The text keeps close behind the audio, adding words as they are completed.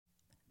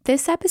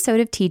This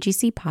episode of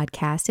TGC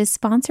Podcast is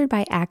sponsored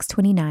by Acts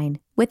 29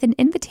 with an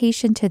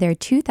invitation to their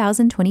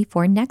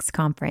 2024 Next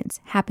Conference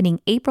happening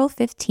April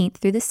 15th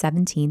through the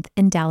 17th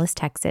in Dallas,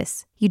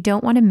 Texas. You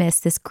don't want to miss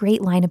this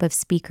great lineup of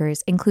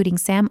speakers, including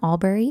Sam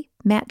Albury,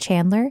 Matt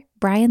Chandler,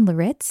 Brian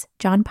Laritz,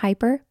 John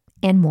Piper,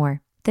 and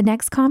more. The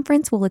Next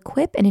Conference will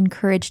equip and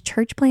encourage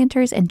church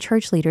planters and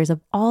church leaders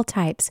of all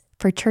types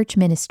for church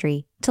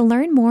ministry. To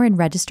learn more and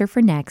register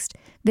for Next,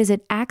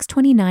 visit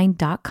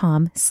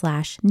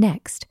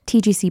acts29.com/next.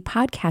 TGC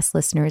podcast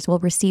listeners will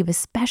receive a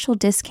special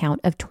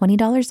discount of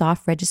 $20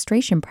 off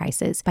registration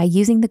prices by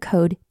using the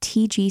code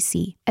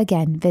TGC.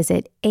 Again,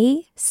 visit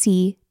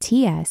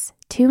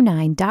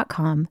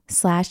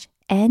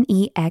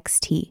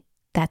acts29.com/next.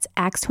 That's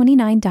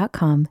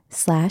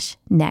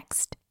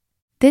acts29.com/next.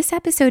 This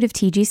episode of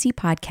TGC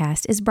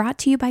Podcast is brought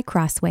to you by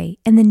Crossway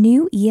and the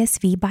new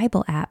ESV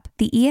Bible app.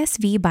 The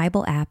ESV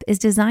Bible app is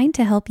designed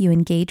to help you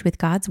engage with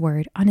God's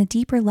Word on a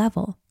deeper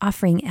level,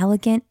 offering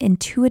elegant,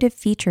 intuitive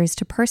features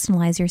to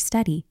personalize your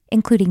study,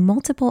 including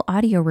multiple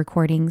audio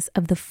recordings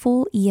of the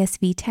full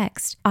ESV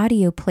text,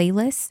 audio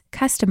playlists,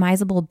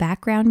 customizable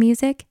background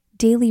music,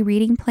 daily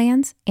reading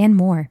plans, and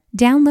more.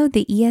 Download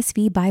the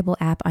ESV Bible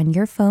app on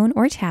your phone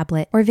or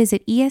tablet or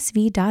visit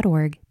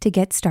esv.org to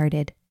get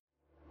started.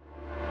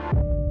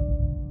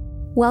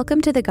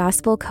 Welcome to the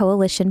Gospel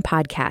Coalition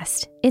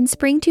podcast. In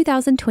spring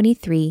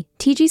 2023,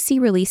 TGC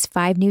released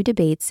 5 new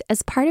debates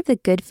as part of the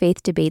Good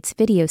Faith Debates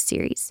video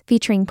series,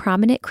 featuring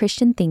prominent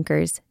Christian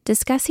thinkers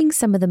discussing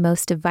some of the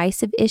most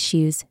divisive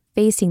issues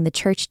facing the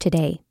church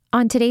today.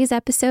 On today's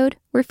episode,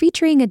 we're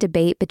featuring a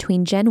debate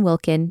between Jen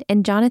Wilkin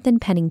and Jonathan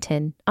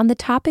Pennington on the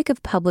topic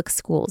of public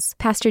schools.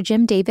 Pastor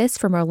Jim Davis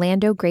from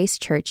Orlando Grace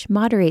Church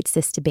moderates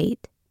this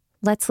debate.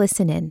 Let's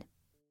listen in.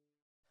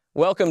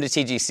 Welcome to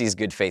TGC's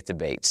Good Faith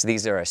Debates.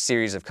 These are a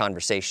series of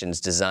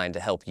conversations designed to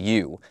help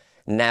you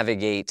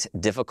navigate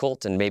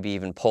difficult and maybe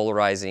even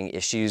polarizing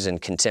issues in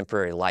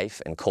contemporary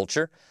life and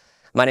culture.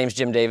 My name is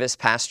Jim Davis,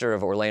 pastor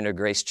of Orlando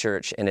Grace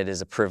Church, and it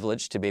is a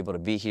privilege to be able to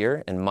be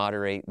here and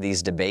moderate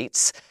these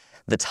debates.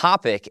 The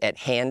topic at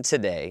hand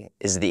today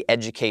is the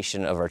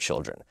education of our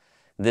children.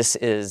 This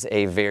is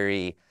a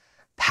very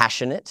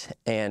passionate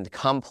and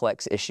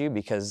complex issue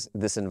because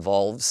this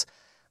involves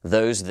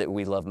those that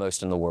we love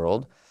most in the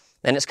world.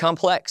 And it's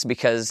complex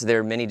because there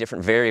are many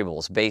different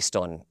variables based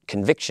on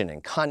conviction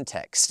and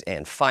context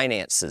and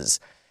finances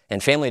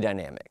and family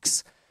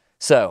dynamics.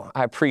 So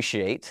I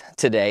appreciate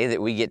today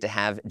that we get to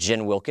have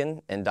Jen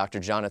Wilkin and Dr.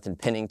 Jonathan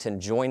Pennington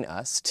join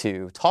us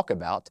to talk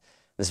about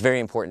this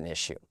very important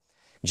issue.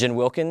 Jen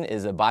Wilkin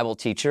is a Bible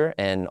teacher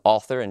and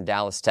author in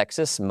Dallas,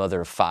 Texas, mother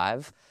of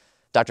 5.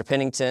 Dr.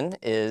 Pennington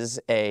is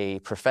a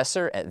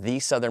professor at the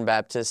Southern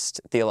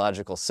Baptist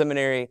Theological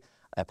Seminary,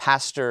 a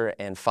pastor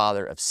and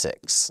father of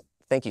 6.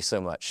 Thank you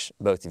so much,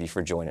 both of you,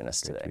 for joining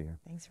us today.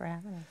 Thanks for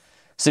having us.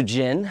 So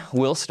Jen,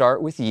 we'll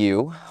start with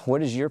you.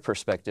 What is your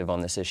perspective on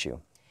this issue?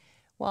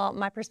 Well,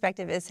 my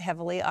perspective is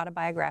heavily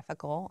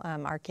autobiographical.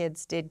 Our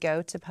kids did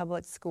go to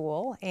public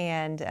school,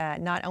 and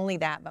not only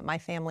that, but my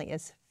family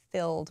is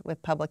filled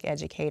with public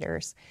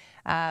educators.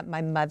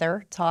 My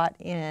mother taught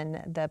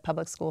in the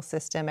public school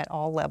system at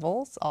all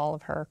levels, all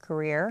of her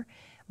career.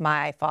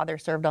 My father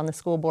served on the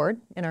school board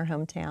in our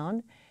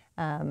hometown.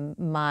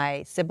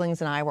 My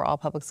siblings and I were all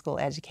public school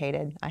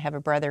educated. I have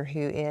a brother who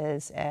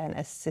is an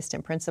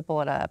assistant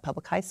principal at a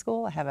public high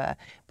school. I have a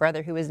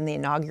brother who was in the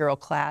inaugural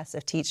class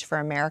of Teach for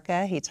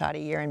America. He taught a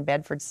year in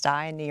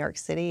Bedford-Stuy in New York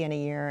City and a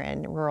year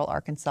in rural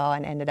Arkansas,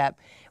 and ended up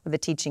with a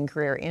teaching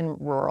career in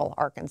rural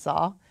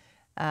Arkansas.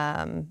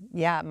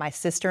 My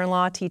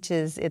sister-in-law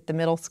teaches at the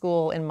middle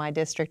school in my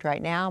district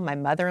right now. My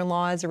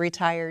mother-in-law is a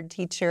retired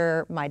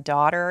teacher. My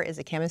daughter is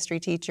a chemistry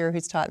teacher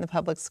who's taught in the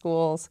public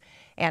schools.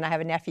 And I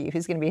have a nephew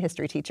who's going to be a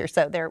history teacher.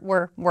 So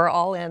we're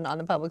all in on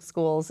the public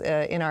schools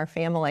in our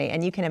family.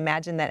 And you can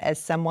imagine that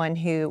as someone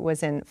who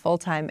was in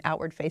full-time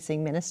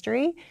outward-facing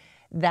ministry,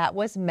 that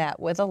was met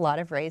with a lot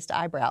of raised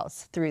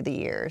eyebrows through the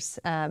years,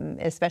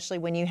 especially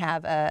when you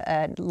have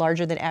a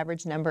larger than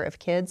average number of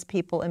kids.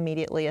 People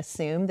immediately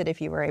assume that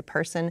if you were a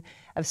person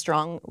of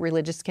strong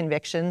religious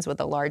convictions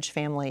with a large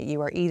family, you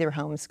are either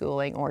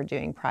homeschooling or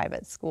doing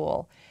private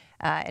school.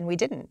 And we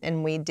didn't.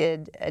 And we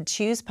did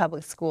choose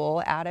public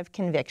school out of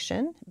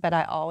conviction, but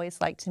I always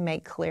like to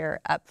make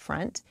clear up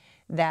front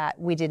that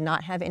we did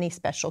not have any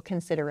special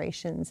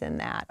considerations in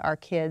that. Our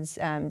kids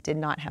did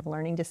not have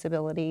learning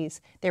disabilities.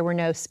 There were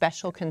no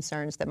special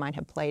concerns that might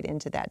have played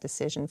into that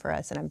decision for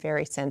us, and I'm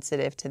very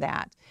sensitive to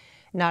that.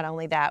 Not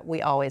only that,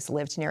 we always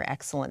lived near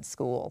excellent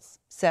schools.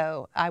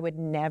 So I would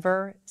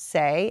never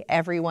say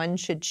everyone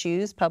should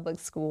choose public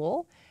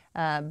school,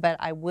 but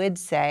I would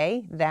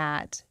say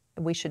that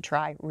we should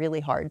try really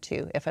hard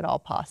to, if at all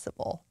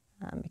possible,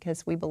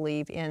 because we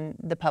believe in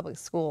the public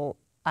school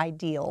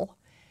ideal.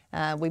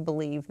 We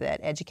believe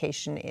that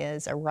education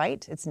is a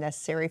right. It's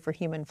necessary for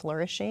human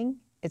flourishing.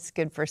 It's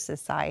good for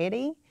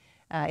society.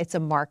 It's a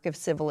mark of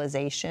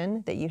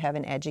civilization that you have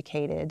an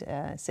educated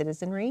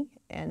citizenry.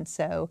 And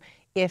so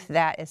if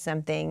that is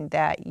something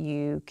that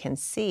you can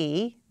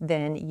see,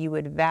 then you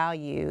would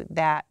value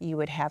that you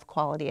would have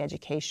quality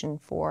education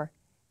for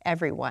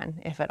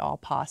everyone, if at all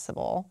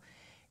possible.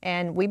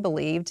 And we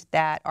believed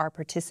that our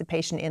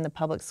participation in the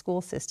public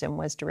school system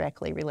was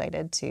directly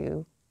related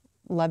to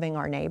loving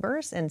our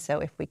neighbors. And so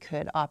if we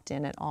could opt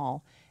in at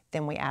all,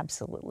 then we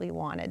absolutely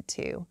wanted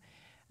to.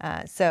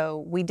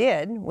 So we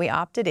did. We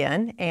opted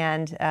in.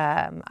 And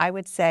I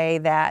would say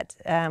that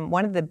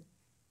one of the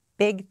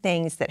big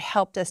things that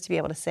helped us to be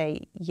able to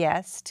say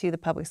yes to the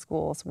public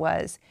schools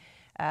was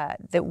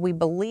that we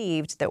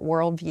believed that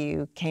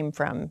worldview came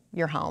from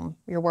your home.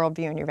 Your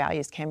worldview and your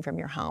values came from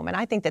your home. And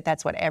I think that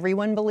that's what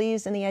everyone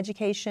believes in the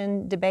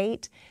education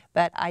debate,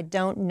 but I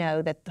don't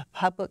know that the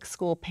public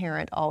school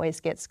parent always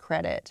gets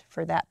credit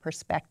for that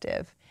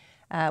perspective.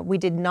 We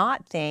did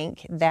not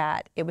think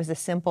that it was a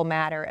simple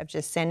matter of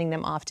just sending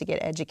them off to get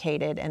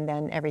educated and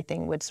then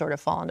everything would sort of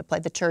fall into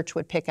place. The church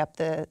would pick up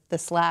the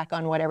slack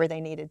on whatever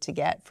they needed to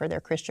get for their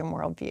Christian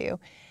worldview.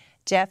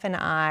 Jeff and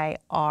I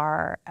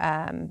are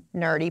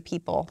nerdy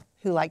people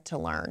who like to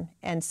learn.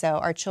 And so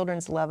our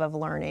children's love of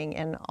learning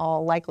in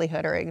all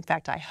likelihood, or in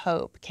fact I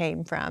hope,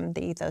 came from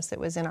the ethos that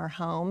was in our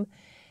home.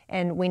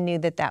 And we knew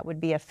that that would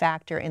be a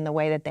factor in the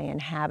way that they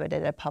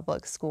inhabited a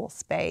public school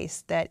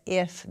space, that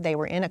if they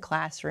were in a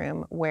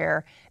classroom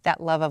where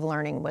that love of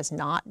learning was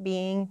not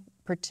being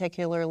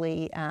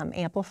particularly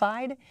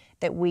amplified,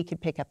 that we could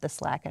pick up the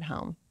slack at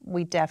home.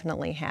 We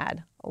definitely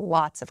had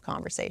lots of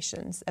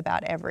conversations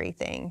about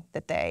everything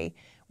that they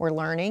were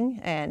learning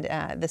and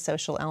the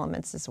social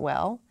elements as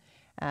well.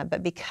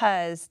 But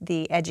because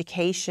the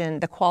education,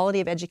 the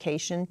quality of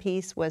education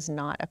piece was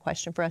not a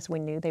question for us, we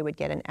knew they would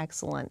get an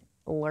excellent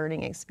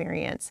learning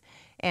experience,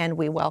 and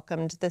we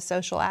welcomed the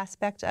social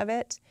aspect of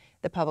it.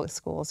 The public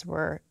schools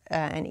were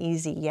an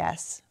easy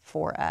yes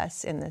for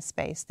us in the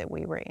space that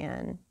we were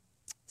in.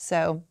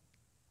 So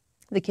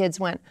the kids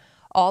went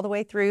all the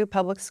way through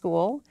public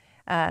school.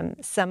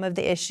 Some of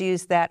the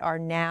issues that are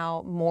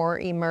now more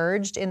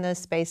emerged in those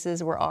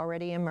spaces were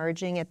already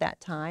emerging at that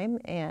time.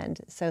 And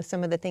so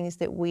some of the things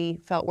that we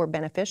felt were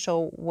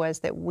beneficial was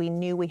that we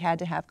knew we had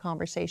to have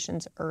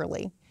conversations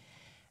early.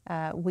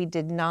 We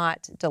did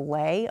not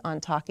delay on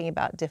talking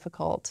about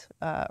difficult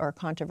or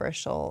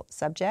controversial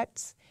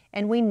subjects.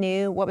 And we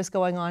knew what was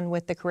going on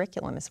with the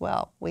curriculum as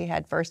well. We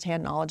had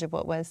firsthand knowledge of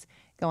what was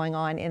going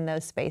on in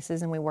those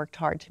spaces, and we worked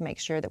hard to make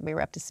sure that we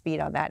were up to speed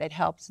on that. It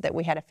helped that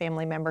we had a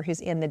family member who's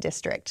in the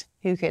district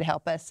who could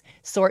help us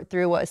sort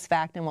through what was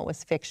fact and what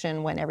was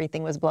fiction when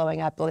everything was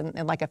blowing up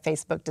in like a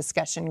Facebook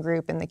discussion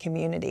group in the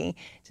community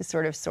to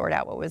sort of sort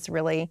out what was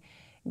really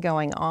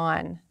going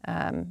on.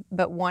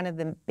 But one of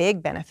the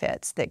big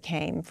benefits that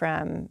came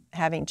from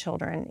having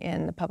children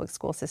in the public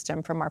school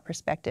system from our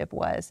perspective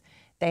was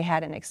they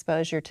had an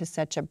exposure to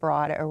such a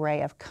broad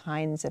array of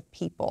kinds of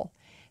people,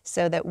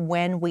 so that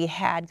when we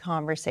had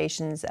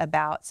conversations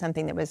about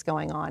something that was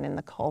going on in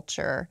the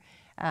culture,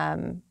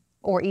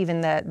 or even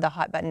the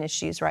hot button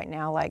issues right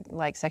now,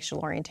 like sexual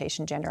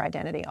orientation, gender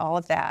identity, all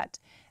of that,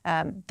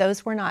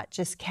 those were not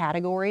just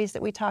categories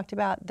that we talked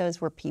about, those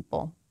were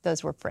people.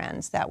 Those were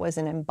friends. That was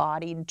an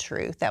embodied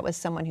truth. That was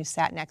someone who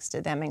sat next to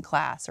them in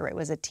class, or it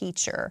was a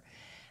teacher.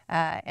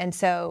 And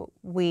so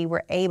we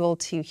were able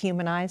to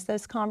humanize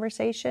those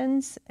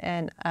conversations,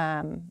 and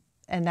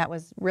that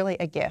was really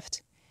a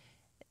gift.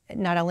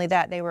 Not only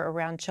that, they were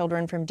around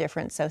children from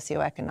different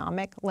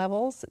socioeconomic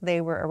levels.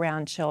 They were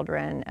around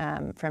children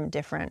from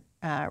different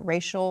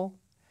racial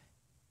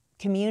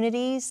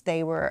communities.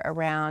 They were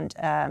around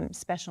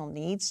special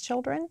needs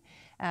children.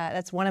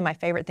 That's one of my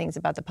favorite things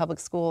about the public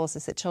schools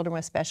is that children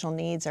with special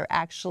needs are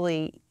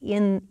actually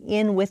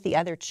in with the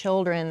other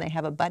children. They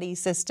have a buddy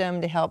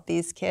system to help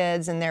these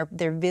kids, and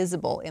they're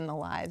visible in the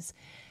lives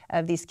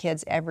of these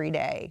kids every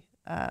day.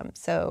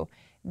 So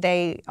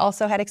they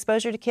also had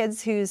exposure to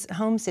kids whose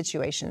home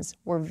situations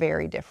were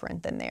very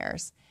different than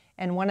theirs.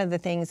 And one of the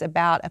things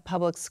about a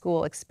public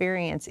school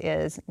experience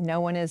is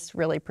no one is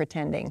really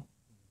pretending.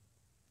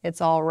 It's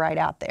all right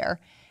out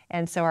there.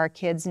 And so our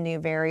kids knew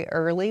very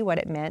early what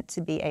it meant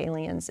to be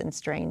aliens and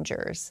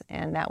strangers.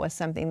 And that was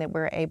something that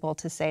we're able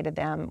to say to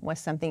them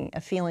was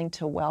a feeling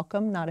to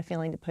welcome, not a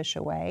feeling to push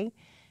away.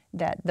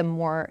 That the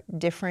more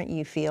different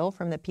you feel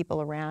from the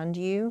people around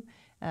you,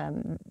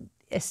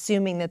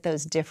 assuming that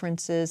those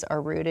differences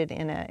are rooted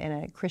in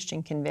a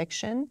Christian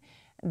conviction,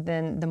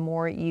 then the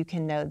more you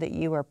can know that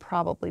you are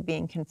probably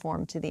being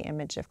conformed to the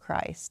image of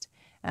Christ.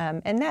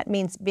 And that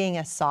means being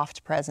a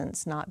soft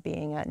presence, not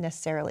being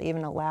necessarily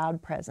even a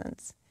loud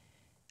presence.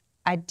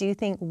 I do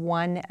think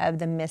one of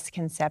the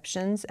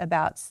misconceptions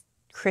about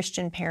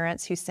Christian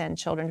parents who send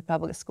children to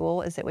public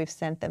school is that we've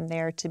sent them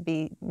there to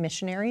be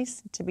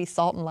missionaries, to be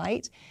salt and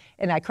light.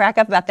 And I crack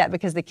up about that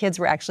because the kids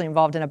were actually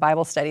involved in a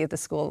Bible study at the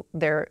school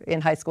there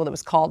in high school that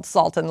was called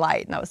Salt and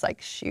Light. And I was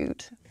like,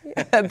 shoot,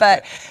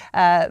 but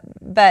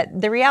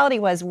the reality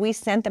was we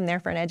sent them there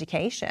for an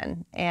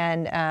education,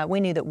 and we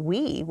knew that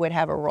we would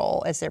have a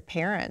role as their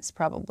parents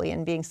probably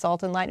in being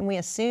salt and light, and we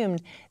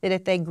assumed that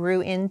if they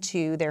grew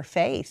into their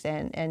faith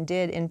and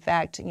did in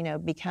fact,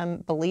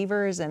 become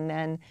believers and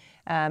then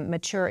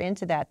mature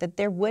into that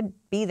there would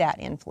be that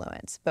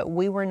influence. But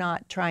we were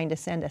not trying to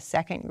send a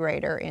second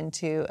grader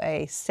into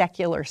a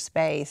secular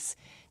space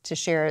to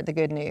share the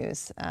good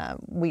news.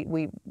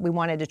 We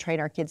wanted to train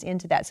our kids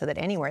into that so that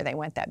anywhere they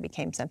went, that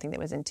became something that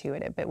was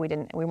intuitive. But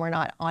we were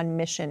not on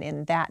mission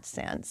in that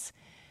sense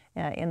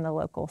in the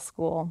local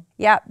school.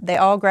 Yeah, they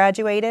all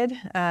graduated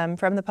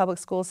from the public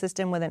school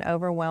system with an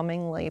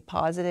overwhelmingly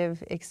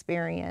positive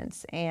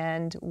experience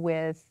and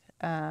with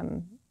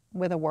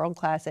a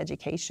world-class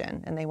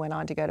education, and they went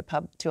on to go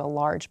to a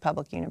large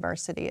public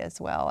university as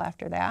well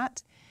after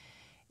that.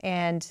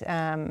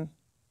 And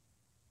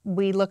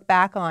we look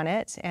back on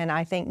it, and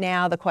I think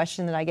now the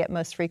question that I get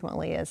most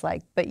frequently is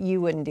like, but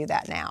you wouldn't do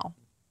that now,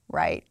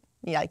 right?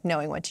 Like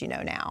knowing what you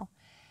know now.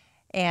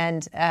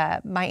 And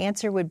my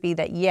answer would be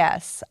that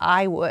yes,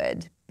 I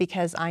would,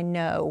 because I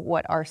know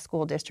what our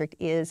school district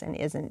is and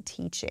isn't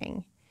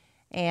teaching.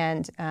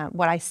 And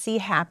what I see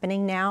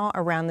happening now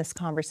around this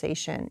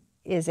conversation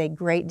is a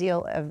great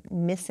deal of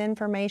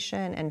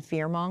misinformation and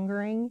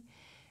fear-mongering.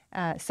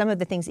 Some of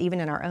the things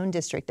even in our own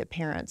district that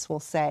parents will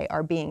say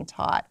are being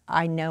taught,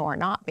 I know are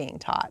not being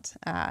taught.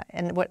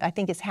 And what I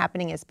think is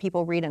happening is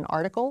people read an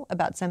article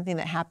about something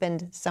that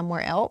happened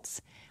somewhere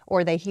else,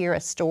 or they hear a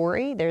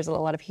story. There's a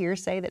lot of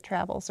hearsay that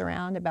travels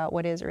around about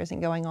what is or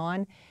isn't going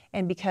on.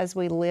 And because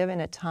we live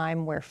in a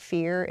time where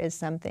fear is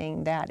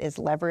something that is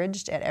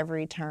leveraged at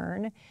every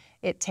turn,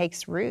 it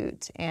takes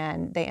root,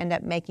 and they end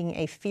up making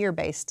a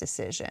fear-based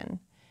decision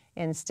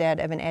instead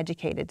of an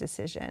educated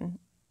decision.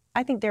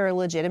 I think there are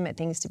legitimate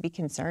things to be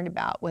concerned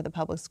about with a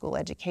public school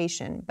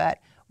education, but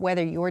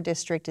whether your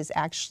district is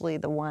actually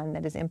the one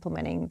that is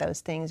implementing those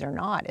things or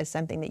not is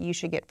something that you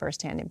should get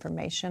firsthand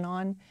information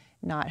on,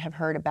 not have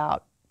heard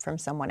about from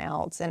someone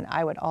else. And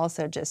I would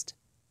also just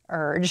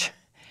urge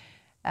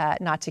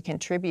not to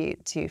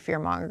contribute to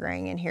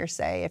fear-mongering and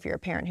hearsay if you're a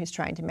parent who's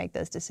trying to make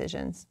those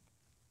decisions.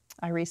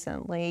 I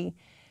recently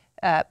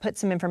put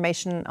some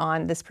information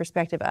on this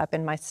perspective up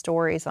in my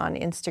stories on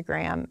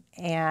Instagram,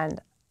 and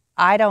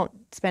I don't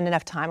spend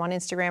enough time on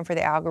Instagram for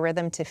the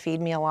algorithm to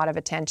feed me a lot of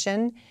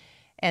attention.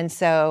 And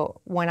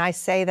so when I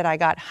say that I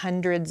got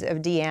hundreds of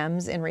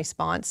DMs in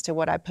response to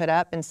what I put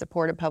up in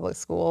support of public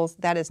schools,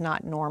 that is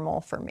not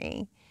normal for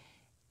me.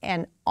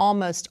 And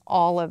almost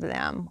all of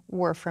them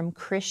were from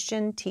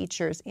Christian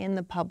teachers in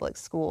the public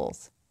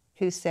schools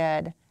who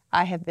said,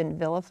 I have been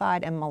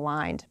vilified and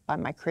maligned by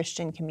my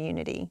Christian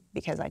community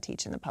because I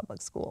teach in the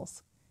public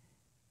schools.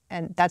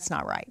 And that's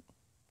not right.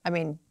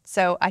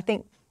 So I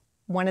think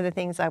one of the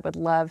things I would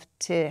love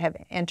to have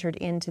entered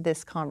into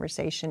this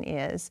conversation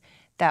is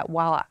that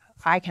while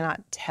I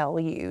cannot tell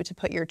you to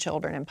put your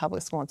children in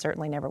public school, and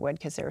certainly never would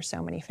because there are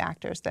so many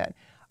factors that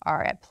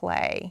are at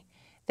play,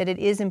 that it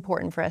is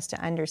important for us to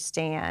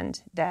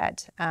understand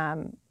that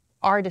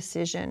our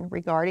decision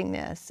regarding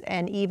this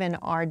and even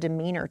our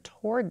demeanor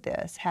toward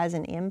this has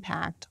an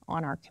impact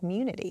on our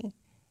community.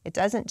 It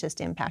doesn't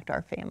just impact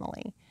our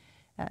family.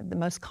 The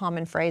most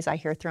common phrase I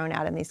hear thrown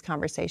out in these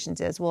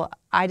conversations is, well,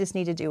 I just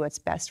need to do what's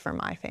best for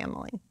my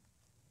family.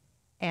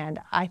 And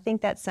I think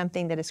that's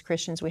something that as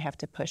Christians we have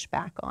to push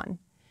back on.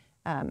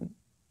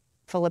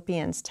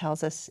 Philippians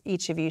tells us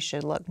each of you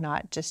should look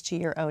not just to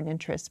your own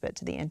interests, but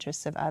to the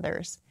interests of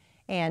others.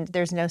 And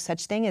there's no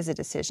such thing as a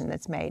decision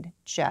that's made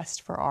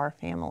just for our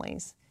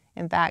families.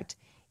 In fact,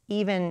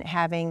 even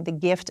having the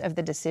gift of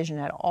the decision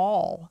at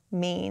all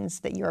means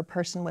that you're a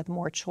person with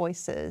more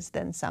choices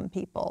than some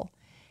people.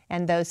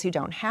 And those who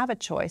don't have a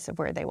choice of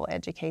where they will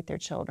educate their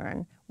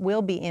children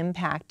will be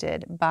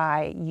impacted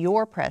by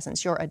your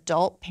presence, your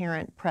adult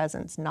parent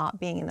presence not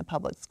being in the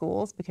public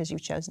schools because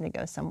you've chosen to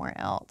go somewhere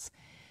else.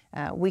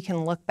 We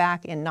can look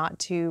back in not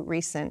too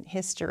recent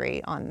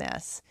history on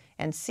this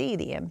and see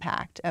the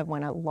impact of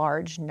when a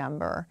large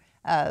number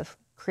of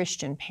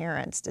Christian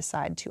parents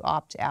decide to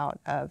opt out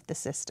of the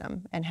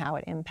system and how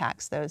it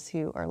impacts those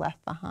who are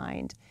left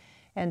behind.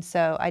 And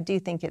so I do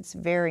think it's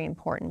very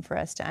important for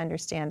us to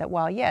understand that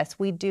while, yes,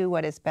 we do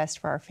what is best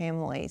for our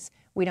families,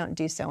 we don't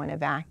do so in a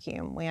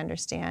vacuum. We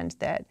understand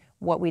that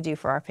what we do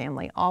for our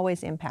family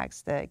always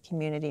impacts the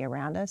community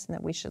around us and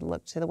that we should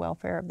look to the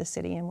welfare of the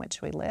city in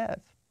which we live.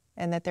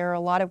 And that there are a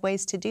lot of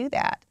ways to do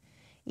that.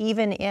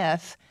 Even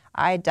if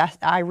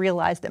I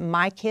realize that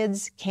my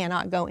kids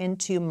cannot go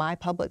into my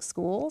public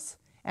schools,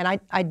 and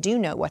I do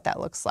know what that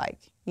looks like.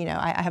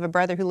 I have a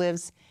brother who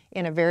lives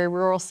in a very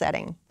rural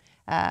setting.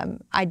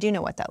 I do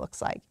know what that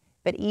looks like.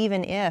 But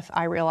even if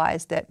I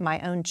realize that my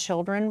own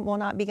children will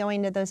not be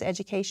going to those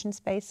education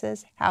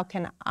spaces, how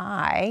can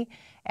I,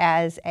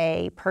 as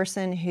a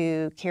person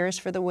who cares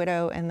for the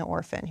widow and the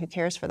orphan, who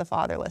cares for the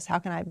fatherless, how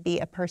can I be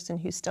a person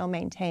who still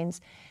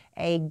maintains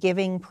a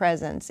giving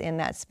presence in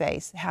that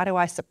space. How do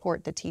I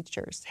support the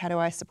teachers? How do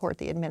I support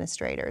the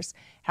administrators?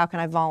 How can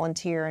I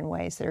volunteer in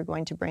ways that are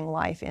going to bring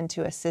life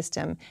into a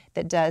system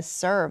that does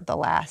serve the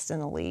last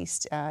and the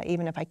least,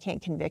 even if I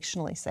can't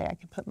convictionally say I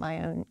could put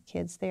my own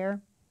kids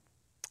there?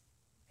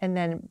 And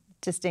then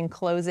just in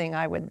closing,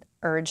 I would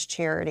urge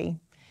charity.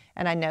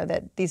 And I know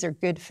that these are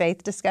good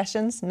faith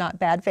discussions, not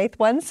bad faith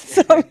ones.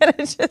 So I'm going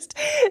to just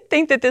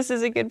think that this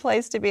is a good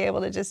place to be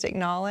able to just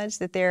acknowledge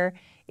that there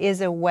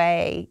is a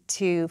way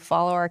to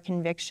follow our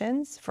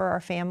convictions for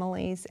our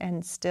families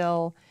and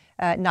still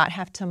not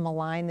have to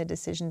malign the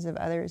decisions of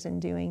others in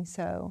doing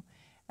so.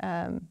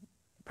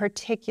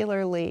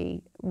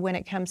 Particularly when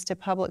it comes to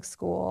public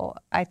school,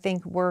 I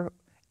think we're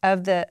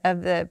of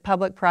the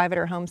public, private,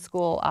 or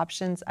homeschool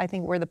options, I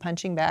think we're the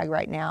punching bag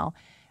right now.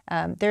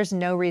 There's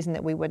no reason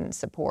that we wouldn't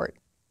support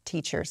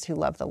teachers who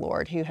love the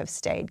Lord, who have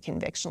stayed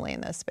convictionally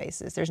in those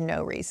spaces. There's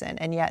no reason.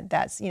 And yet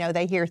that's,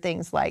 they hear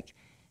things like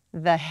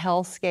the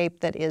hellscape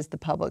that is the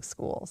public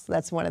schools.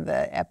 That's one of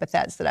the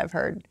epithets that I've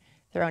heard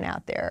thrown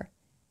out there.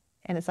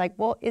 And it's like,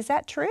 well, is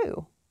that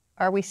true?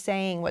 Are we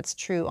saying what's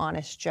true,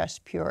 honest,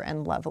 just, pure,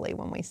 and lovely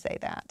when we say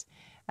that?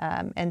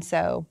 And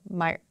so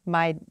my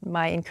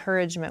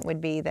encouragement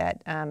would be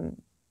that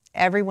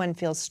everyone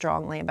feels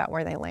strongly about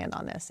where they land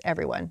on this.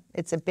 Everyone.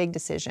 It's a big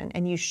decision,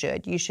 and you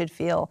should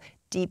feel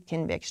deep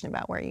conviction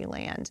about where you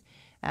land.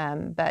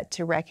 But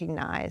to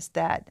recognize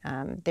that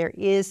there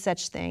is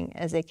such thing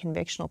as a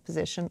convictional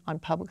position on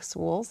public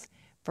schools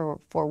for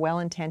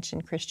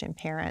well-intentioned Christian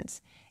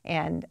parents,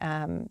 and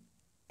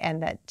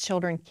that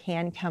children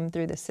can come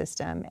through the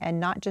system and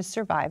not just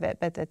survive it,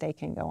 but that they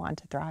can go on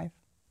to thrive.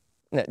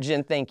 Now,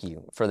 Jen, thank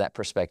you for that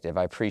perspective.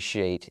 I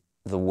appreciate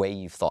the way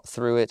you've thought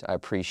through it. I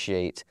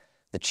appreciate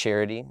the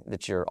charity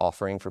that you're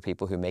offering for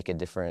people who make a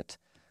different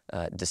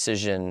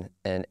decision,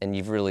 and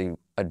you've really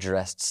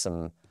addressed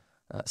some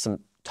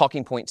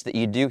talking points that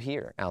you do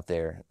hear out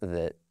there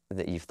that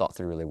you've thought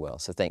through really well.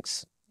 So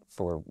thanks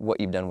for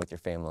what you've done with your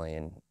family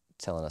and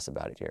telling us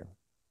about it here.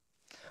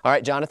 All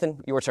right,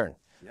 Jonathan, your turn.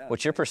 Yeah,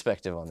 What's your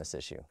perspective on this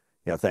issue?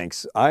 Yeah,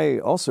 thanks. I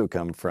also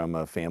come from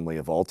a family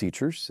of all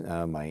teachers.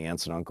 My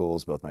aunts and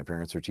uncles, both my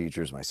parents are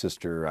teachers. My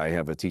sister, I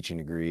have a teaching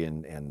degree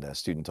and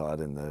student taught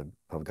in the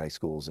public high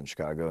schools in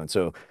Chicago.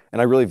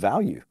 And I really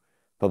value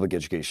public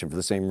education for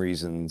the same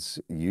reasons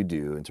you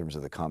do in terms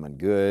of the common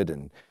good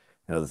and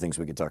other things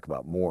we could talk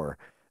about more.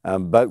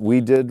 But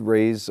we did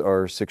raise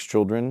our 6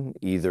 children,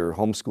 either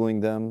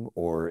homeschooling them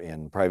or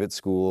in private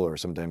school or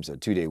sometimes a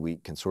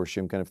 2-day-week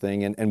consortium kind of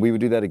thing. And we would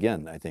do that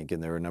again, I think.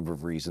 And there are a number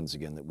of reasons,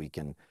 again, that we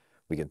can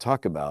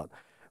talk about.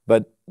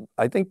 But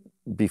I think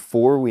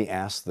before we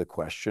ask the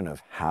question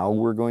of how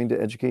we're going to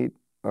educate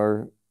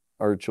our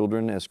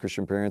children as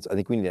Christian parents, I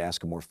think we need to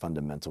ask a more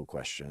fundamental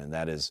question, and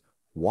that is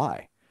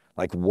why?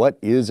 Like, what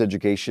is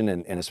education?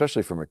 And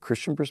especially from a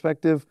Christian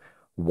perspective,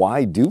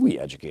 why do we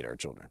educate our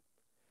children?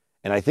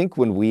 And I think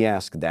when we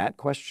ask that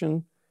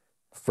question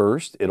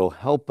first, it'll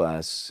help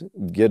us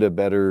get a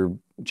better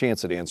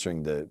chance at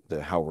answering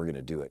the how we're going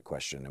to do it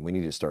question. And we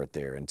need to start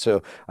there. And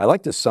so I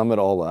like to sum it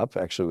all up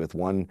actually with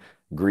one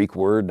Greek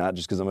word, not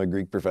just because I'm a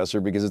Greek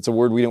professor, because it's a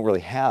word we don't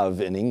really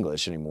have in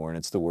English anymore, and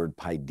it's the word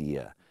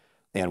paideia.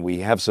 And we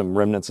have some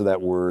remnants of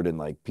that word in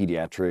like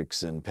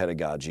pediatrics and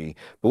pedagogy.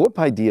 But what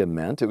paideia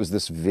meant, it was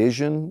this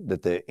vision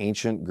that the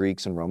ancient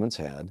Greeks and Romans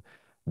had,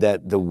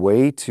 that the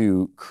way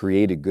to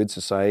create a good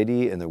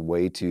society and the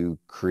way to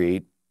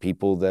create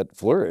people that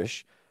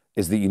flourish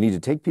is that you need to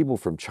take people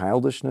from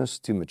childishness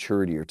to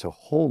maturity or to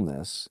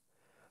wholeness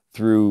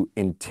through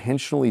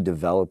intentionally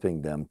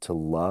developing them to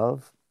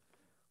love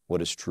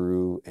what is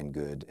true and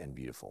good and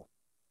beautiful.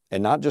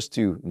 And not just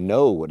to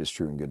know what is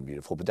true and good and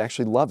beautiful, but to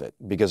actually love it,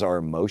 because our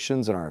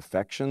emotions and our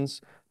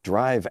affections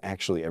drive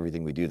actually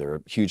everything we do. They're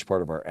a huge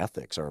part of our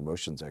ethics. Our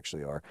emotions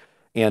actually are.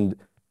 And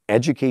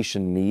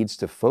education needs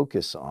to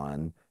focus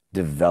on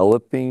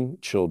developing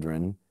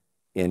children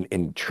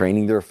in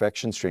training their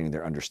affections, training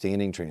their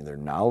understanding, training their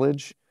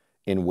knowledge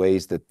in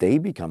ways that they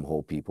become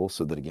whole people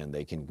so that, again,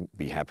 they can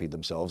be happy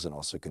themselves and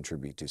also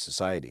contribute to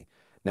society.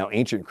 Now,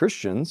 ancient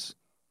Christians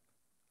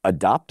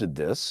adopted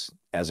this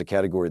as a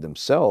category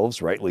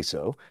themselves, rightly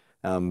so,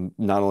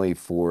 not only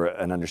for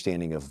an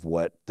understanding of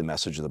what the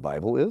message of the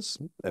Bible is,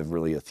 of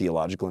really a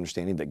theological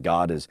understanding that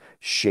God is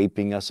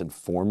shaping us and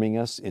forming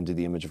us into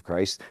the image of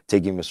Christ,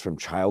 taking us from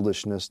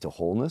childishness to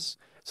wholeness.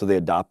 So they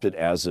adopt it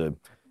as a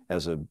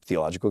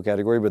theological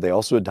category, but they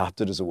also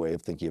adopt it as a way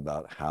of thinking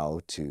about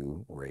how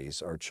to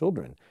raise our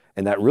children.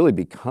 And that really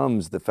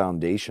becomes the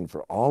foundation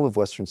for all of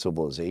Western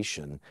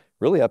civilization,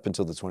 really up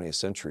until the 20th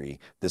century,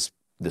 this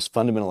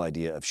fundamental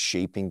idea of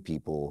shaping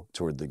people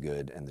toward the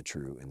good and the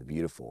true and the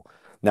beautiful.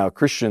 Now,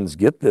 Christians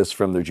get this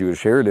from their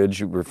Jewish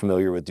heritage. We're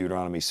familiar with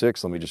Deuteronomy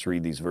 6. Let me just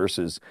read these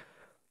verses.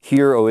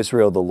 Hear, O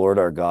Israel, the Lord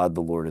our God,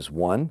 the Lord is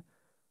one.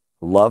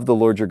 Love the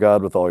Lord your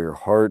God with all your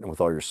heart and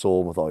with all your soul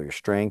and with all your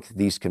strength.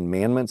 These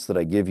commandments that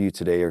I give you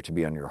today are to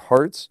be on your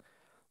hearts.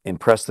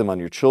 Impress them on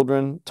your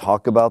children.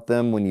 Talk about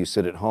them when you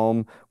sit at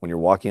home, when you're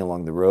walking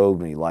along the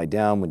road, when you lie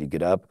down, when you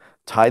get up.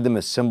 Tie them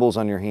as symbols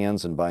on your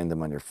hands and bind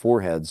them on your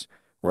foreheads.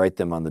 Write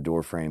them on the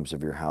door frames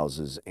of your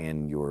houses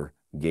and your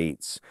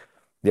gates.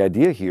 The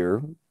idea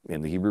here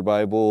in the Hebrew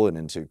Bible and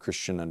into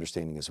Christian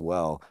understanding as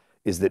well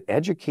is that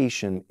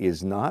education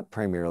is not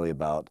primarily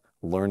about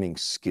learning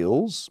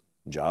skills,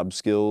 job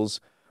skills,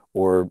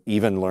 or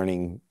even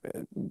learning,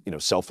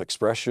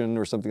 self-expression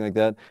or something like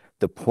that.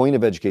 The point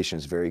of education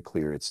is very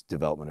clear. It's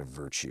development of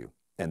virtue.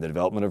 And the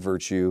development of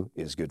virtue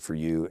is good for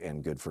you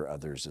and good for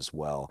others as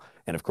well.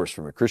 And of course,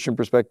 from a Christian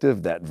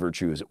perspective, that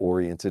virtue is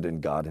oriented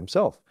in God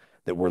himself,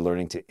 that we're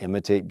learning to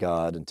imitate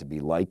God and to be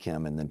like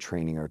him, and then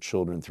training our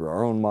children through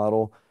our own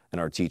model and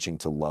our teaching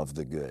to love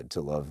the good,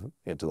 to love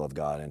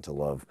God and to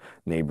love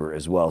neighbor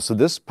as well. So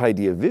this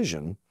Paideia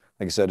vision,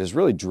 like I said, has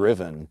really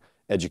driven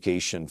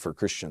education for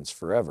Christians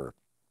forever.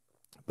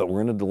 But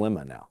we're in a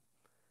dilemma now.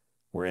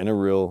 We're in a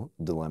real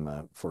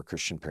dilemma for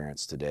Christian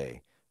parents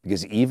today.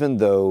 Because even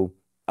though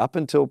up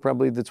until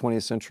probably the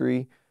 20th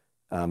century,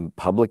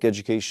 public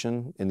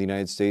education in the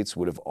United States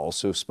would have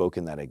also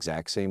spoken that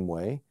exact same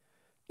way,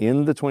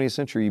 in the 20th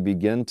century, you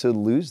begin to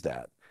lose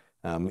that.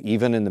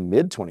 Even in the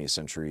mid-20th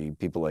century,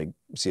 people like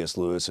C.S.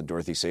 Lewis and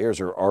Dorothy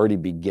Sayers are already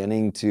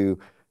beginning to,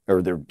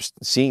 or they're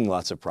seeing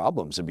lots of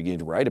problems and beginning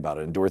to write about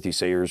it. And Dorothy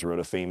Sayers wrote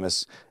a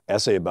famous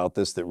essay about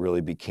this that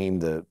really became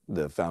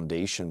the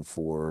foundation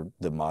for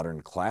the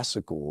modern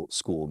classical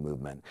school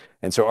movement.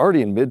 And so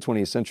already in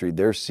mid-20th century,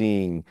 they're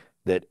seeing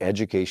that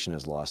education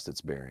has lost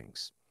its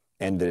bearings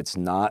and that it's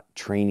not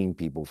training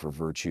people for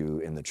virtue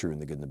and the true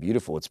and the good and the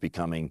beautiful. It's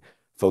becoming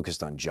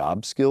focused on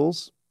job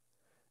skills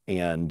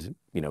and,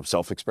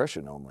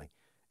 self-expression only.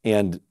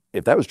 And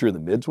if that was true in the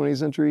mid-20th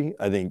century,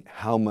 I think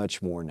how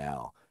much more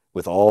now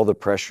with all the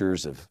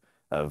pressures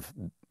of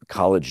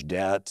college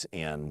debt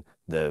and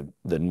the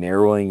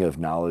narrowing of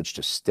knowledge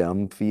to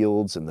STEM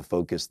fields and the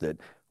focus that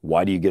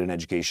why do you get an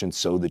education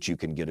so that you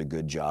can get a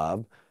good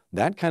job?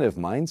 That kind of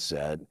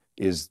mindset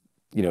is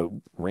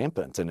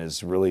rampant and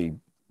is really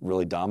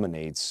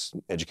dominates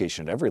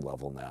education at every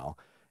level now.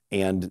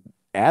 And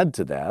add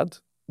to that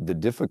the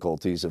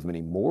difficulties of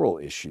many moral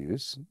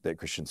issues that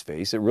Christians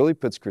face, it really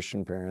puts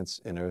Christian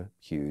parents in a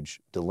huge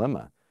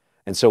dilemma.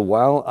 And so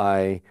while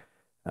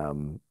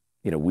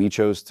we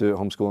chose to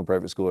homeschool and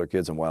private school our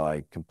kids, and while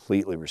I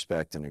completely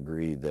respect and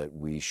agree that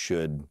we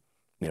should,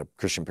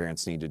 Christian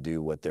parents need to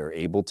do what they're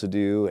able to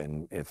do,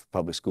 and if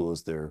public school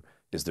is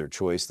their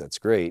choice, that's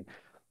great.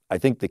 I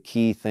think the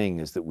key thing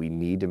is that we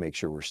need to make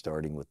sure we're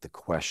starting with the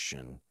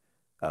question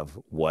of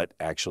what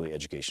actually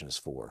education is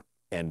for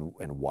and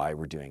why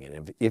we're doing it.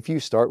 And if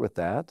you start with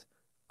that,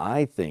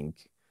 I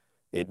think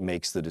it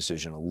makes the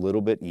decision a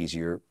little bit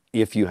easier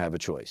if you have a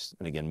choice.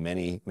 And again,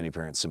 many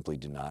parents simply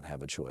do not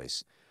have a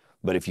choice.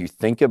 But if you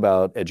think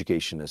about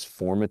education as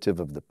formative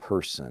of the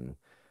person,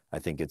 I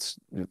think it's,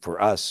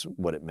 for us,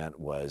 what it meant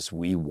was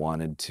we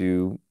wanted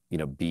to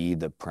be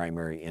the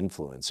primary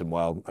influence. And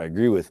while I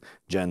agree with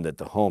Jen that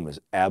the home is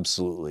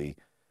absolutely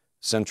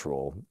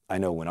central, I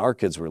know when our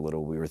kids were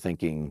little, we were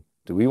thinking,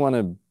 do we want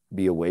to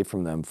be away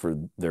from them for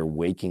their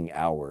waking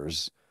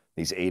hours,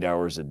 these 8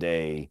 hours a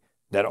day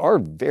that are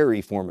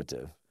very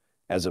formative,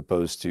 as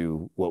opposed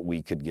to what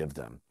we could give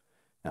them?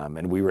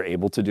 And we were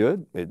able to do it.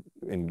 It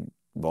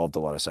involved a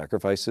lot of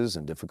sacrifices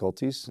and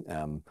difficulties,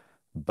 and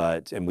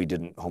we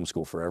didn't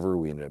homeschool forever.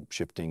 We ended up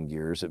shifting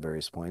gears at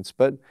various points.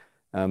 But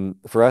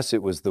for us,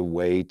 it was the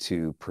way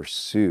to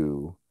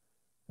pursue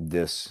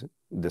this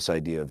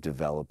idea of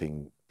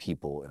developing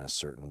people in a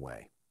certain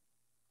way.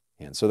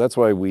 And so that's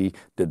why we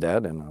did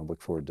that, and I'll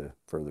look forward to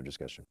further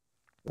discussion.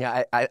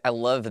 Yeah, I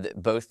love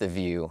that both of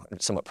you,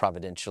 somewhat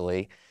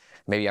providentially,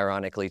 maybe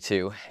ironically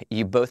too,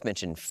 you both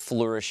mentioned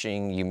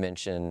flourishing. You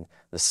mentioned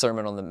the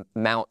Sermon on the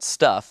Mount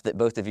stuff that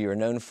both of you are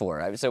known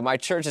for. So my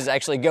church is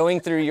actually going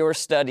through your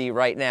study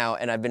right now,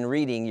 and I've been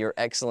reading your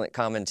excellent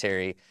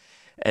commentary.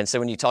 And so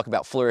when you talk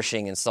about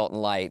flourishing and salt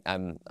and light,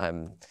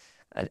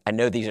 I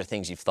know these are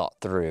things you've thought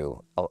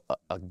through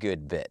a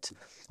good bit.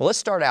 Well, let's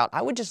start out.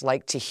 I would just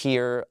like to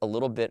hear a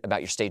little bit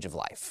about your stage of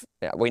life.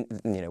 We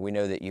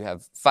know that you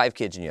have 5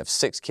 kids and you have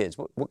 6 kids.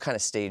 What kind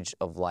of stage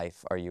of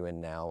life are you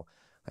in now?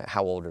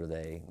 How old are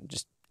they,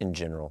 just in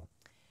general?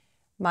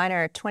 Mine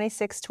are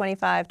 26,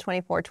 25,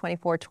 24,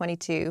 24,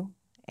 22.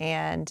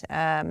 And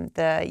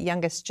the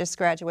youngest just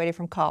graduated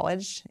from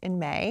college in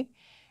May.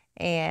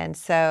 And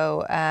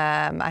so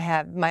I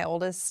have my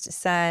oldest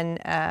son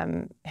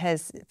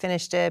has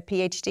finished a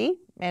PhD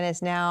and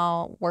is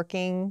now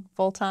working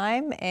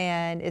full-time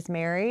and is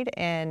married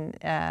and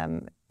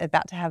they're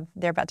about to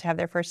have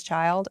their first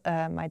child.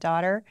 My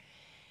daughter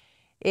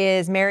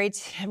is married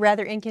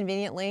rather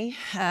inconveniently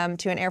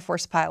to an Air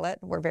Force pilot.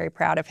 We're very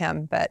proud of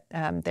him, but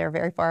they're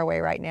very far away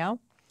right now.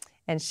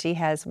 And she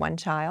has 1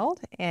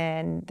 child.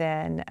 And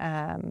then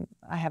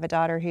I have a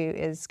daughter who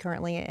is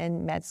currently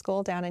in med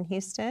school down in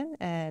Houston,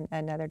 and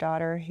another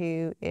daughter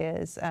who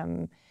is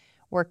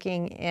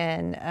working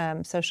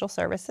in social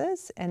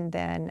services, and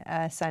then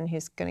a son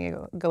who's going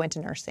to go into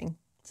nursing.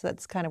 So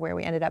that's kind of where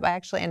we ended up. I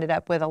actually ended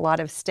up with a lot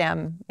of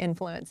STEM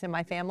influence in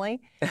my family.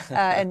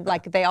 And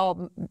like they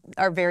all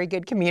are very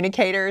good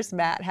communicators.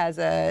 Matt has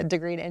a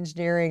degree in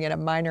engineering and a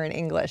minor in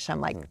English.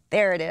 I'm like,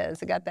 there it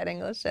is. I got that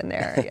English in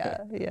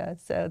there. Yeah.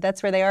 So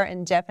that's where they are.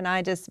 And Jeff and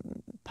I just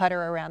putter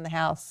around the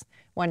house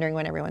wondering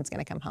when everyone's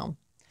going to come home.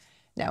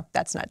 No,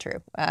 that's not true.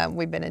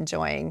 We've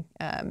been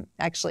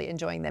actually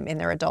enjoying them in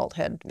their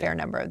adulthood. Fair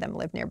number of them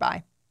live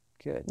nearby.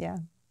 Good. Yeah.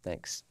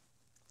 Thanks.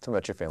 Tell me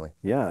about your family.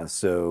 Yeah,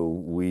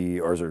 so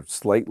ours are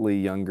slightly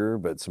younger,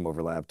 but some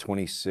overlap.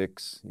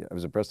 26. Yeah, I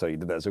was impressed how you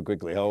did that so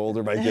quickly. How old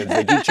are my kids?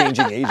 They keep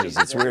changing ages.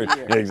 It's weird.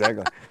 Yeah,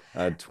 exactly.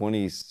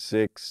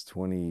 26,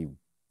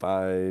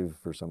 25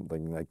 or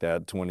something like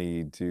that.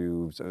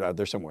 22. So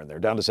they're somewhere in there.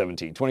 Down to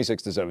 17.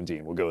 26 to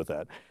 17. We'll go with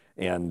that.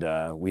 And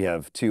we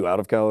have 2 out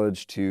of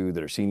college, 2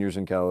 that are seniors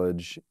in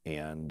college,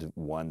 and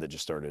 1 that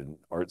just started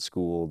art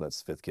school.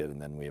 That's the 5th kid,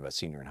 and then we have a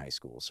senior in high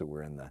school. So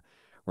we're in the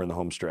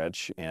home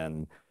stretch,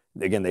 and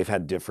again, they've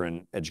had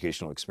different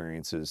educational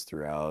experiences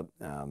throughout,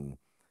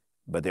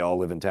 but they all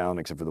live in town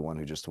except for the one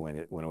who just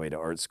went away to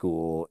art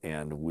school,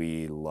 and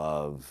we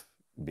love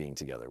being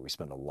together. We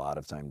spend a lot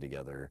of time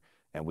together,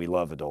 and we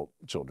love adult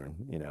children,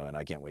 and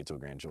I can't wait till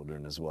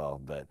grandchildren as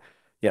well. But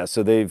yeah,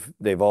 so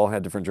they've all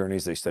had different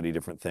journeys. They study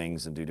different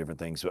things and do different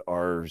things, but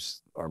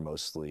ours are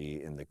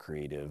mostly in the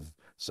creative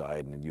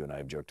side, and you and I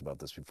have joked about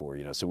this before,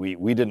 so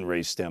we didn't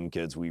raise STEM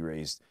kids, we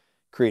raised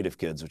creative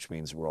kids, which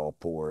means we're all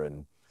poor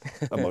and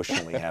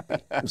emotionally happy.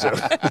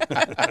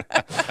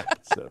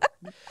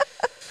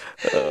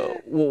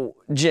 Well,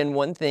 Jen,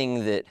 one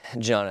thing that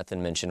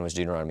Jonathan mentioned was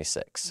Deuteronomy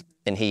 6,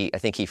 and I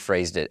think he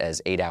phrased it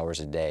as 8 hours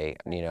a day.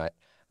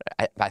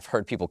 I've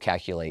heard people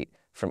calculate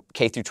from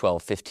K through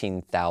 12,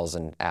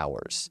 15,000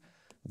 hours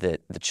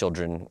that the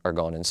children are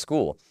gone in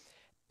school.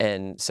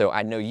 And so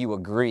I know you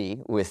agree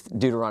with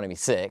Deuteronomy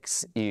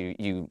 6.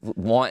 You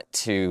want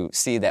to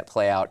see that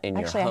play out in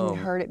your home. Actually, I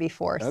hadn't heard it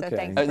before, so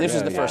thanks. This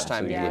is the first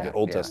time you look at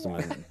Old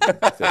Testament.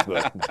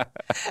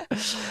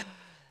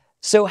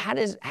 So how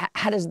does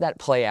that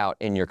play out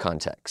in your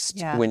context?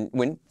 Yeah.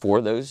 When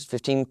for those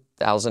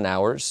 15,000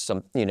 hours,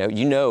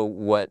 you know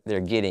what they're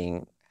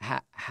getting.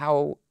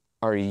 How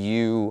are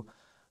you?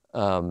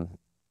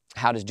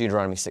 How does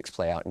Deuteronomy 6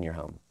 play out in your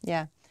home?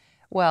 Yeah.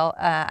 Well,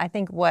 I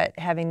think what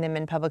having them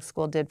in public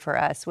school did for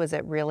us was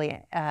it really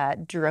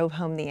drove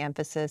home the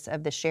emphasis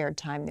of the shared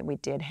time that we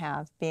did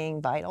have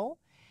being vital.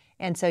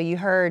 And so you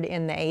heard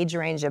in the age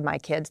range of my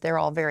kids, they're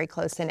all very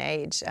close in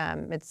age.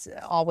 It's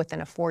all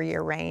within a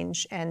 4-year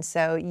range. And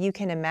so you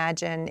can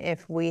imagine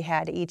if we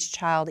had each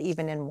child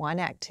even in one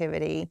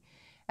activity,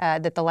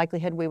 that the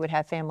likelihood we would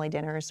have family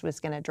dinners was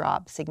going to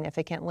drop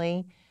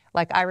significantly.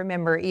 Like I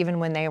remember even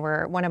when they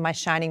were, one of my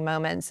shining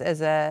moments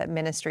as a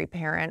ministry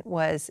parent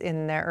was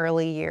in their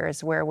early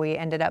years where we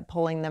ended up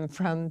pulling them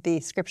from the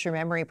scripture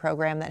memory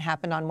program that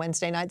happened on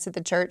Wednesday nights at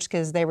the church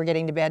because they were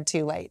getting to bed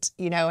too late,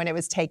 and it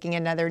was taking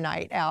another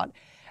night out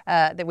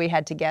that we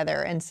had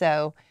together. And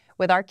so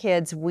with our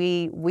kids,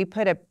 we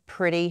put a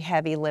pretty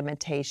heavy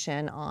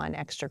limitation on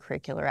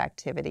extracurricular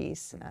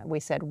activities. We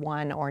said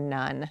 1 or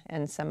none,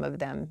 and some of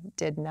them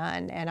did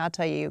none. And I'll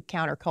tell you,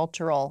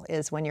 countercultural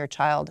is when your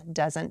child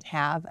doesn't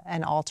have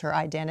an alter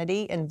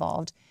identity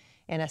involved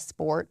in a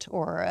sport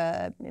or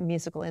a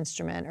musical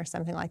instrument or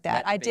something like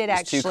that. I did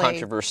actually. Too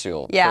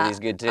controversial for these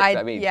good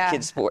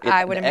kids sport.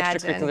 I would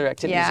imagine. Extracurricular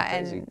activities are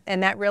crazy.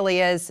 And that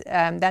really is,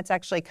 that's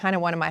actually kind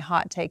of one of my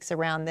hot takes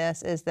around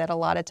this is that a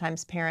lot of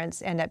times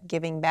parents end up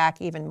giving back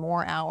even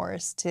more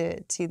hours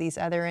to these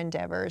other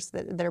endeavors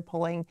that are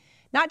pulling,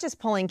 not just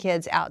pulling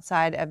kids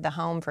outside of the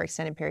home for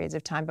extended periods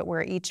of time, but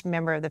where each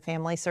member of the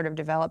family sort of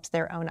develops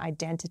their own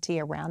identity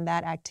around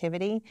that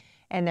activity.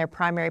 And their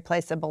primary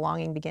place of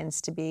belonging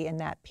begins to be in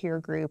that peer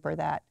group or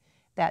that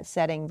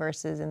setting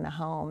versus in the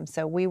home.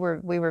 So we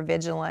were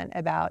vigilant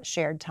about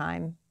shared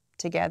time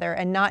together,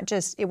 and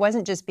it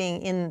wasn't just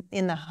being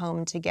in the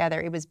home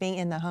together. It was being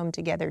in the home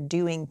together,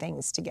 doing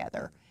things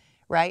together,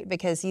 right?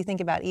 Because you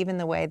think about even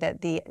the way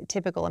that the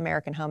typical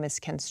American home is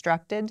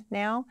constructed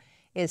now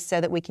is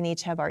so that we can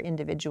each have our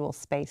individual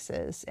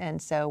spaces.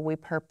 And so we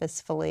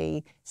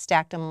purposefully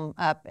stacked them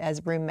up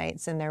as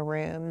roommates in their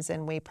rooms,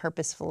 and we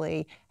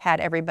purposefully had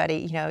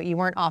everybody, you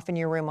weren't off in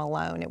your room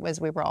alone.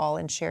 We were all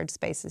in shared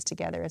spaces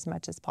together as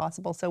much as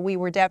possible. So we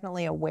were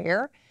definitely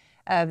aware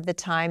of the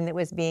time that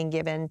was being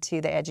given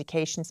to the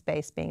education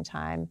space being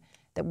time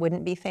that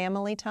wouldn't be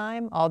family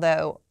time,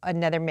 although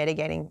another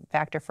mitigating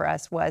factor for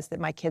us was that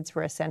my kids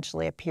were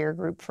essentially a peer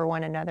group for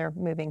one another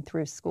moving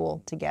through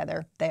school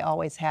together. They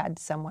always had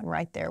someone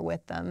right there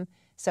with them.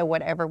 So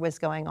whatever was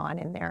going on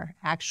in their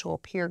actual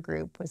peer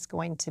group was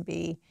going to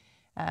be,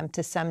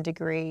 to some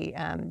degree,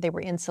 they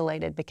were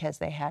insulated because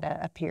they had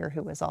a peer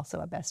who was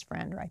also a best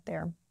friend right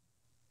there.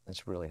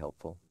 That's really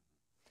helpful.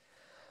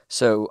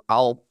 So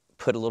I'll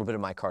put a little bit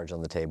of my cards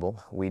on the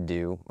table.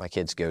 My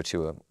kids go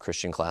to a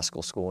Christian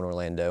classical school in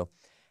Orlando.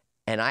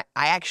 And I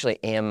actually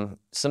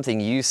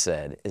something you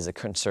said is a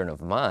concern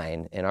of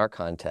mine in our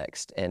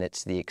context, and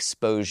it's the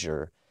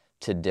exposure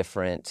to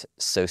different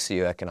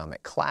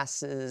socioeconomic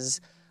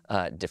classes,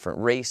 different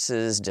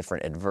races,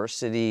 different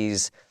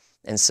adversities.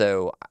 And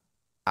so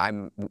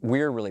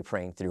we're really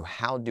praying through,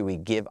 how do we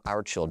give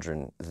our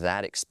children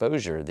that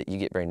exposure that you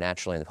get very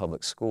naturally in the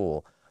public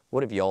school?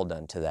 What have you all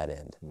done to that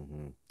end?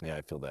 Mm-hmm. Yeah,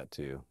 I feel that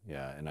too.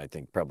 Yeah, and I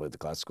think probably the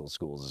classical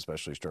schools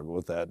especially struggle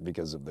with that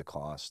because of the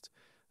cost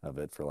of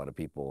it for a lot of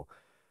people.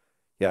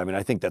 Yeah, I mean,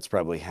 I think that's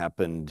probably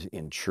happened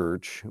in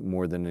church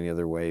more than any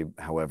other way.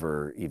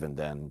 However, even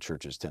then,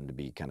 churches tend to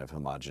be kind of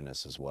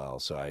homogenous as well.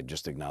 So I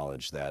just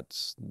acknowledge that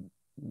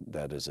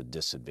is a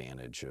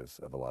disadvantage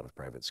of a lot of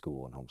private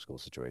school and homeschool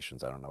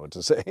situations. I don't know what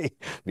to say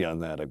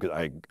beyond that.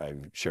 I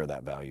share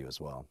that value as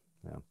well.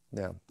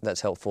 Yeah,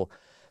 that's helpful.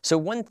 So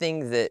one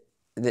thing that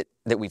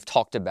we've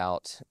talked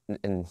about,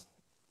 and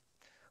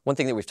one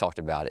thing that we've talked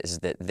about is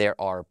that there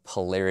are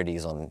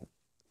polarities on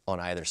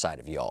either side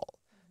of y'all,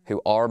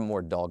 who are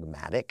more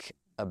dogmatic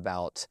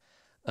about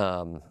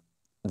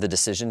the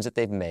decisions that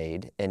they've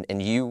made.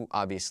 And you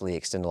obviously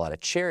extend a lot of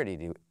charity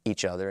to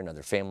each other and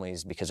other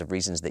families because of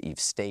reasons that you've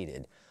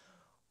stated.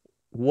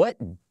 What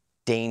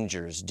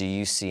dangers do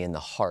you see in the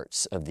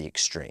hearts of the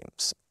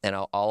extremes? And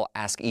I'll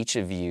ask each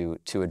of you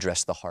to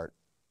address the heart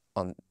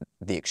on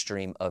the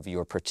extreme of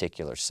your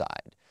particular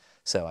side.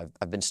 So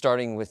I've been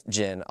starting with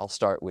Jen. I'll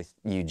start with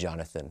you,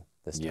 Jonathan,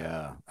 this time.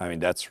 Yeah, I mean,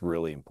 that's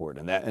really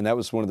important. And that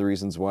was one of the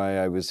reasons why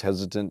I was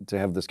hesitant to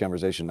have this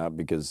conversation, not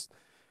because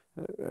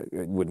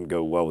it wouldn't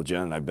go well with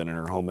Jen. I've been in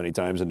her home many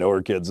times and know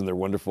her kids, and they're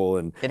wonderful.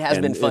 And it has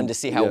been fun to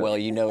see how well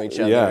you know each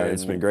other. Yeah,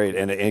 it's been great.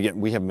 And again,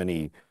 we have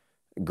many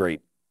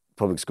great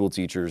public school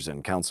teachers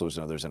and counselors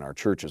and others in our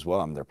church as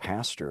well. I'm their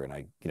pastor, and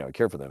I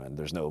care for them. And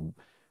there's no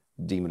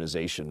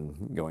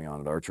demonization going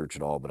on at our church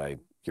at all. But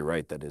you're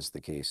right, that is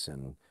the case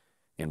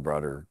in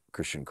broader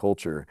Christian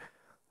culture.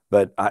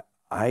 But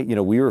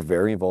we were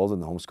very involved in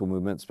the homeschool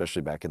movement,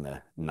 especially back in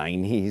the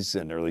 90s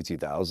and early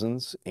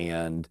 2000s.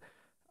 And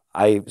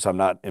so I'm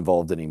not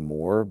involved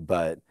anymore,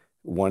 but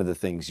one of the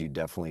things you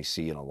definitely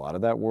see in a lot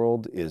of that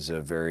world is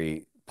a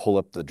very pull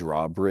up the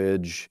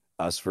drawbridge,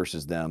 us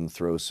versus them,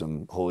 throw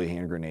some holy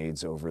hand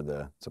grenades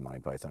it's a Monty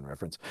Python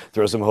reference,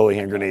 throw some holy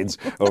hand grenades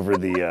over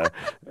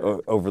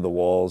the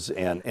walls,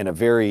 and a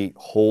very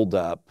hold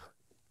up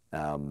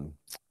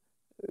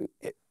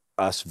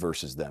us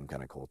versus them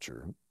kind of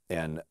culture.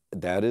 And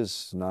that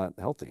is not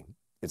healthy.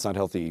 It's not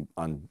healthy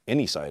on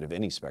any side of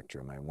any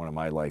spectrum. One of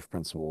my life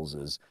principles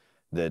is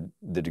that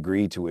the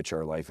degree to which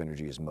our life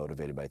energy is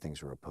motivated by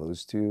things we're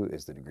opposed to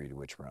is the degree to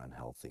which we're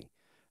unhealthy.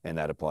 And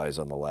that applies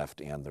on the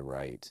left and the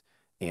right.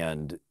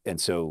 And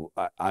so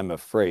I'm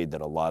afraid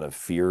that a lot of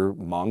fear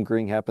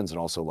mongering happens, and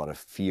also a lot of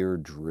fear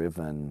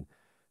driven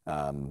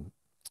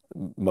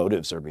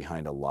motives are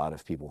behind a lot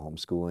of people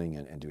homeschooling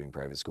and doing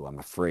private school. I'm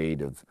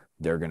afraid of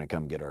they're going to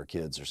come get our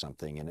kids or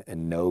something,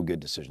 and no good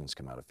decisions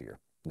come out of fear.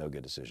 No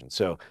good decisions.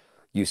 So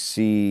you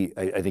see,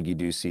 I think you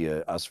do see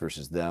a us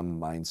versus them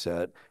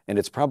mindset, and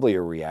it's probably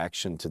a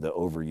reaction to the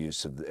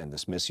overuse and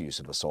this misuse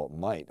of a salt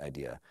and light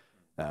idea.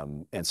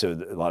 And so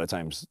a lot of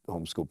times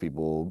homeschool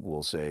people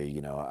will say,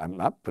 I'm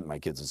not putting my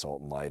kids in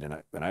salt and light.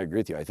 And I agree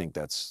with you. I think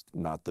that's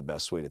not the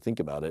best way to think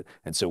about it.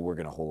 And so we're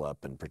going to hold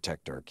up and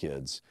protect our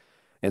kids.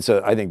 And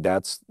so I think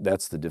that's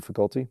the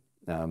difficulty.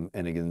 And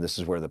again, this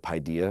is where the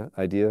paideia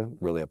idea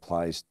really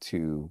applies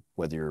to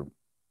whether you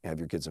have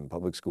your kids in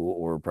public school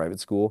or private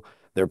school.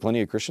 There are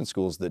plenty of Christian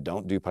schools that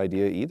don't do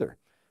paideia either.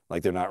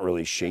 Like, they're not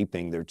really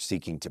shaping, they're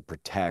seeking to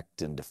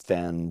protect and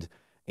defend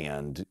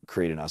and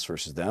create an us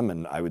versus them.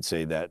 And I would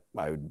say that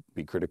I would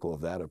be critical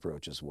of that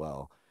approach as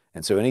well.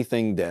 And so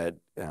anything that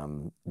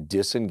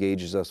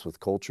disengages us with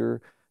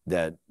culture,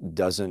 that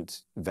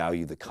doesn't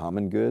value the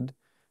common good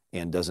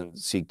and doesn't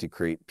seek to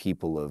create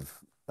people of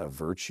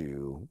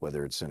virtue,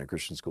 whether it's in a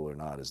Christian school or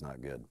not, is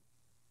not good.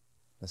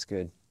 That's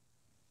good.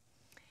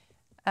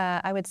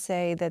 I would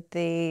say that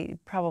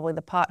probably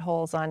the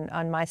potholes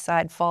on my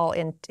side fall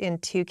in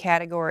two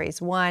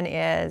categories. One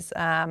is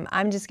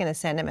I'm just going to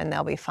send them and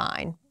they'll be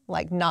fine.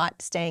 Like,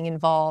 not staying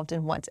involved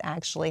in what's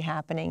actually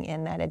happening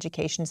in that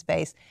education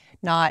space,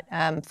 not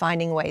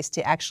finding ways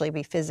to actually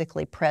be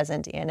physically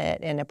present in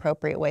it, in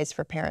appropriate ways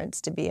for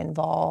parents to be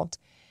involved.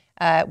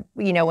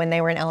 When they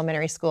were in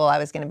elementary school, I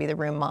was going to be the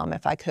room mom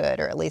if I could,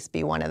 or at least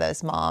be one of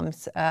those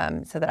moms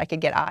so that I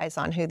could get eyes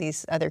on who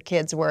these other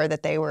kids were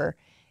that they were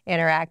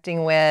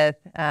interacting with.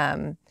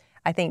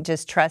 I think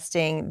just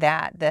trusting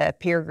that the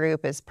peer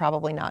group is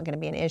probably not going to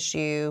be an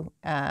issue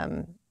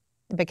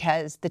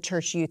because the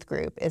church youth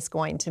group is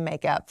going to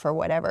make up for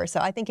whatever. So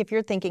I think if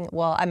you're thinking,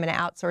 well, I'm going to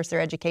outsource their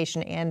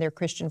education and their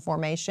Christian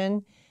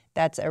formation,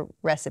 that's a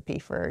recipe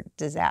for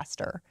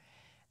disaster.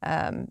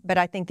 But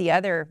I think the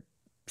other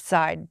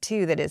side,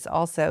 too, that is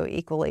also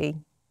equally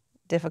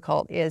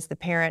difficult is the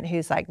parent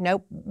who's like,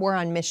 nope, we're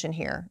on mission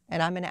here.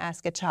 And I'm going to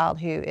ask a child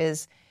who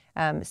is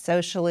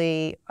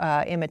socially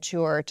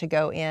immature to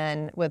go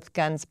in with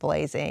guns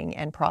blazing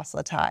and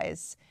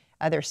proselytize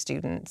other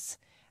students.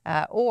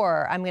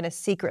 Or I'm going to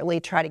secretly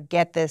try to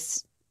get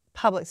this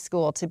public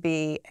school to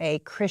be a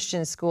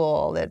Christian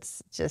school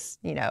that's just,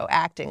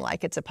 acting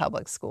like it's a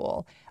public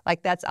school.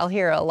 Like I'll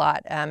hear a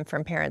lot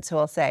from parents who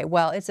will say,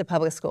 well, it's a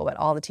public school, but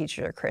all the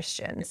teachers are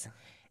Christians. Yeah.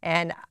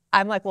 And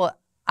I'm like, well,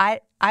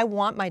 I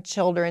want my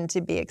children to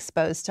be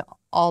exposed to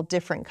all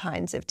different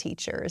kinds of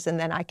teachers, and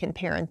then I can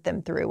parent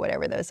them through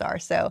whatever those are.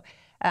 So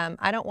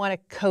I don't want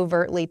to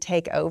covertly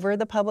take over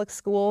the public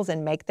schools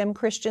and make them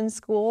Christian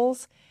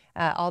schools.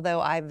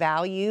 Although I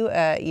value,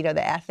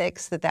 the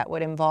ethics that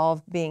would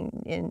involve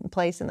being in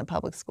place in the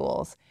public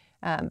schools.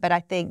 But I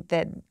think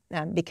that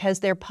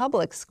because they're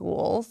public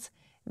schools,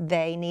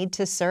 they need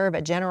to serve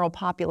a general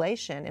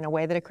population in a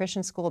way that a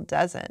Christian school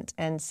doesn't.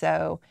 And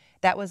so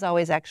that was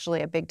always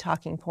actually a big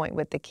talking point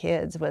with the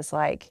kids, was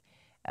like,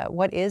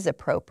 what is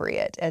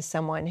appropriate as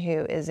someone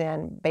who is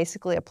in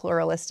basically a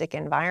pluralistic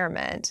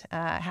environment?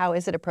 How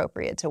is it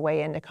appropriate to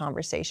weigh into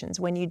conversations?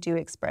 When you do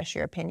express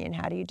your opinion,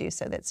 how do you do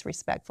so that's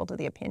respectful to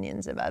the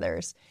opinions of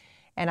others?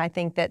 And I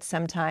think that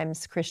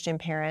sometimes Christian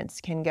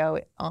parents can go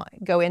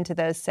into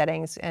those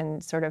settings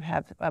and sort of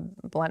have a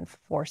blunt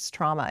force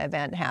trauma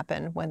event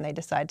happen when they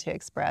decide to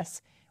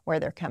express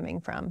where they're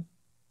coming from.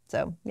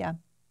 So, yeah,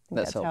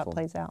 that's how it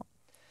plays out.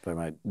 If I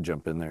might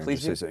jump in there.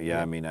 Please and just say so. Yeah,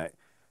 I mean,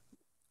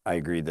 I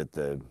agree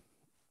that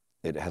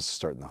it has to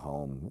start in the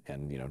home,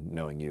 and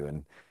knowing you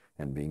and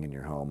being in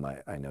your home.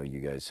 I know you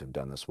guys have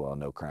done this well.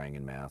 No crying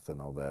in math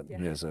and all that.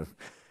 Yeah. So,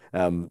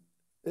 and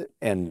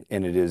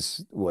it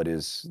is what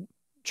is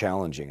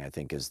challenging, I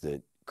think, is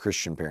that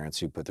Christian parents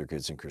who put their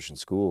kids in Christian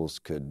schools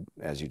could,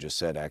 as you just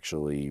said,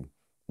 actually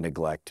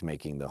neglect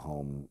making the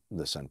home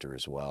the center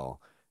as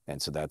well.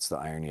 And so that's the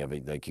irony of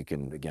it. Like, you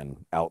can, again,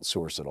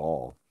 outsource it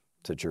all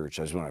to church.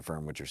 I just want to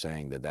affirm what you're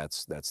saying,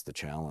 that's the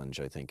challenge,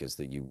 I think, is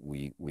that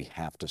we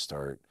have to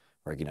start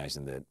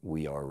recognizing that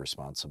we are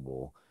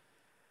responsible.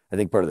 I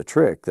think part of the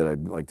trick that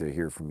I'd like to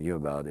hear from you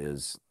about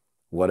is,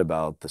 what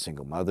about the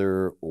single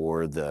mother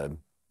or the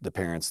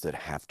parents that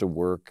have to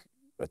work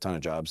a ton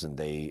of jobs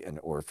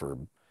or for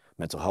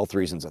mental health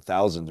reasons,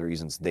 1,000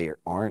 reasons, they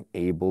aren't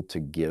able to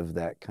give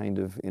that kind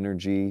of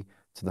energy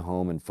to the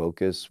home and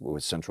focus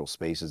with central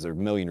spaces. There are a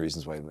million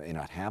reasons why it may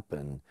not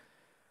happen.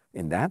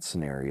 In that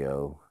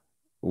scenario,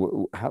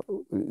 how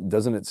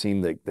doesn't it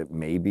seem that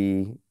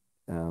maybe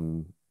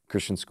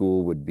Christian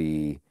school would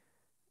be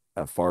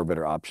a far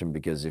better option?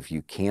 Because if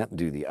you can't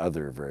do the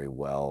other very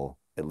well,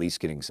 at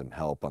least getting some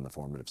help on the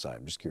formative side.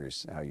 I'm just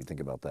curious how you think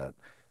about that.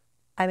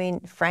 I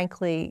mean,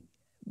 frankly,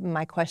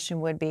 my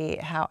question would be,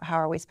 how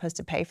are we supposed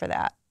to pay for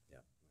that?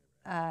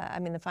 Yeah. I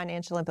mean, the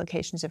financial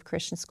implications of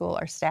Christian school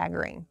are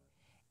staggering.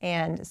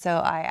 And so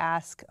I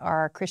ask,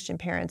 are Christian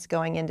parents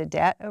going into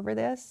debt over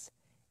this?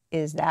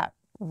 Is that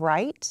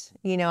right?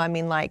 I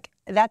mean, like,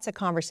 that's a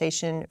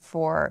conversation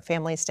for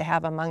families to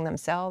have among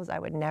themselves. I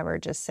would never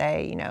just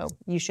say,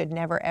 you should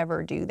never,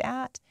 ever do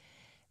that.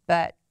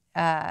 But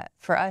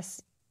for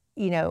us,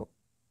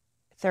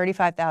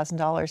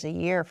 $35,000 a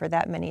year for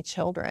that many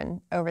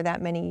children over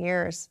that many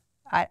years,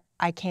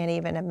 I can't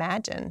even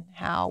imagine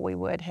how we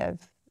would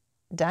have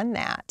done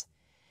that.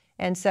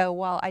 And so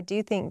while I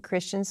do think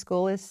Christian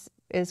school is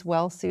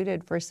well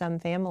suited for some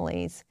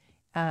families,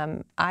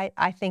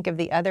 I think of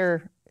the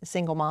other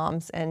single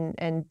moms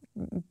and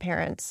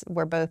parents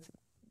where both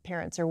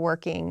parents are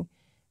working,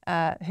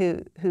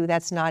 who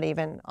that's not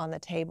even on the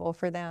table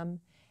for them.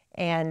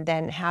 And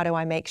then how do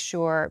I make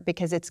sure,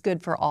 because it's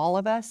good for all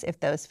of us if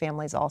those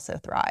families also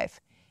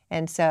thrive.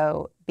 And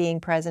so being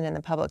present in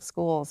the public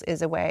schools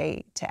is a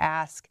way to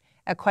ask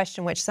a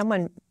question which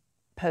someone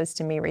posed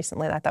to me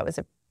recently that I thought was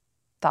a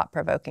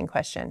thought-provoking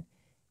question.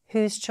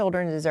 Whose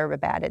children deserve a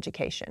bad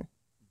education,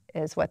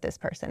 is what this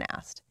person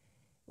asked.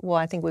 Well,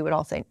 I think we would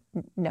all say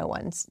no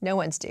one's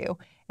do.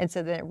 And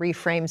so then it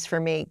reframes for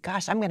me,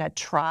 gosh, I'm going to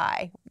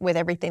try with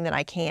everything that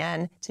I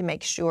can to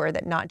make sure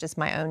that not just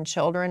my own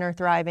children are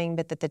thriving,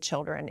 but that the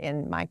children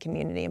in my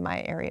community, in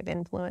my area of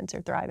influence,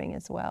 are thriving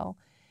as well.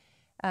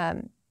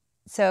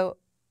 So,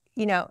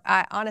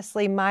 I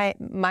honestly, my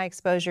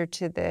exposure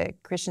to the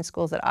Christian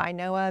schools that I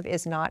know of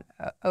is not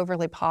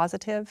overly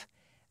positive.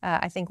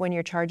 I think when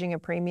you're charging a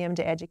premium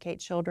to educate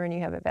children,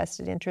 you have a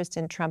vested interest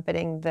in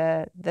trumpeting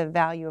the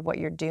value of what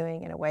you're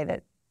doing in a way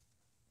that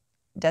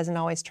doesn't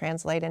always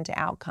translate into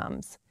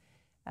outcomes.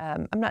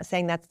 I'm not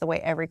saying that's the way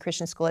every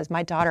Christian school is.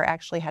 My daughter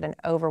actually had an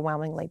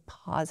overwhelmingly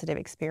positive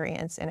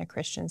experience in a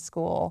Christian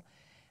school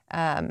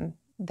that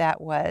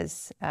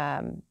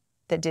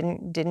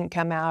didn't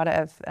come out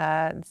of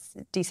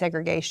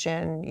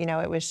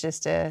desegregation. It was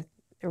just a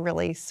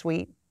really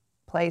sweet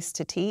place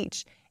to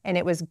teach. And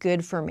it was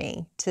good for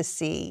me to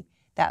see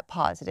that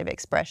positive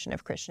expression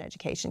of Christian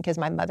education, because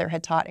my mother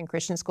had taught in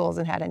Christian schools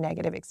and had a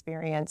negative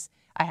experience.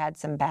 I had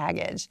some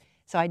baggage.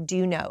 So I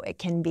do know it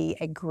can be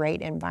a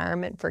great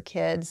environment for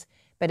kids,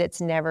 but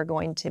it's never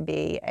going to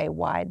be a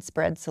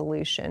widespread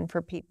solution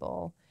for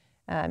people,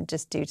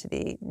 just due to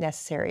the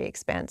necessary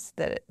expense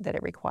that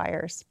it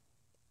requires.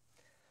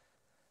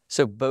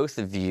 So both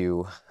of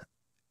you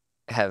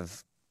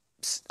have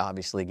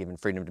obviously given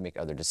freedom to make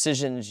other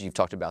decisions. You've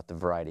talked about the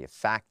variety of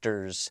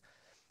factors.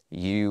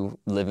 You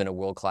live in a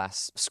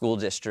world-class school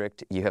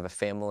district. You have a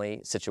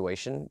family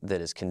situation that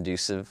is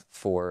conducive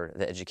for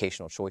the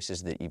educational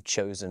choices that you've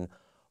chosen.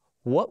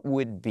 What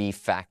would be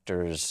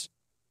factors,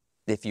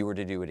 if you were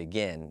to do it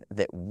again,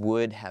 that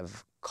would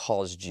have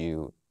caused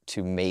you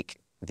to make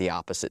the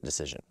opposite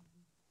decision?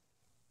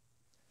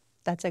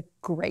 That's a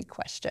great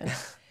question.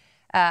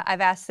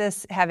 I've asked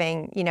this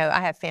having,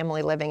 I have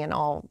family living in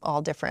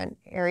all different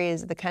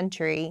areas of the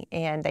country,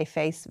 and they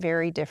face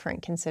very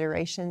different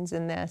considerations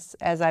in this.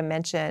 As I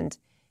mentioned,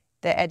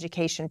 the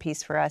education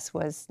piece for us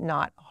was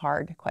not a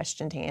hard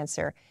question to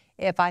answer.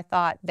 If I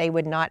thought they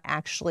would not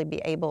actually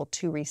be able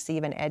to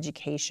receive an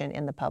education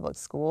in the public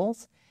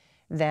schools,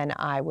 then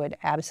I would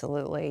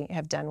absolutely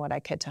have done what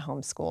I could to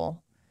homeschool.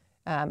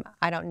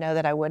 I don't know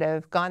that I would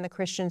have gone the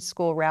Christian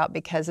school route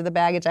because of the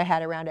baggage I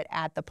had around it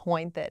at the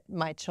point that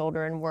my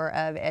children were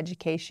of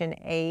education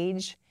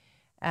age.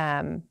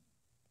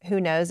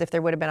 Who knows if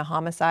there would have been a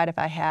homicide if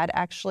I had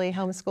actually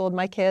homeschooled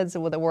my kids?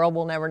 Well, the world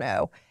will never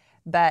know.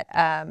 But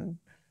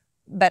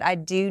I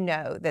do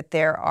know that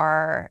there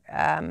are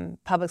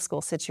public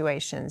school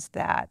situations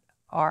that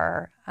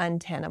are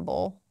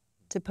untenable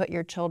to put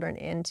your children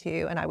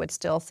into, and I would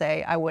still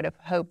say I would have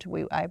hoped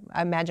I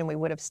imagine we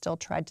would have still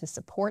tried to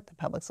support the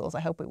public schools. I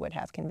hope we would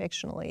have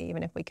convictionally,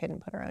 even if we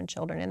couldn't put our own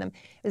children in them.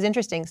 It was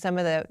interesting, some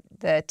of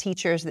the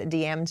teachers that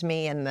DM'd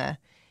me in the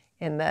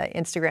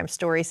Instagram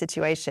story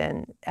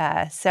situation,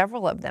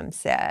 several of them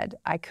said,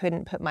 I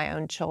couldn't put my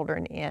own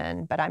children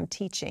in, but I'm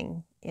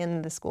teaching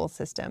in the school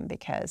system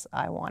because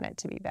I want it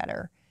to be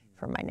better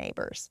for my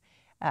neighbors.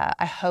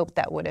 I hope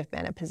that would have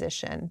been a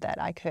position that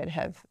I could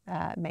have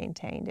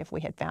maintained if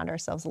we had found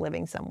ourselves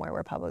living somewhere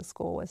where public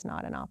school was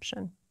not an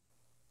option.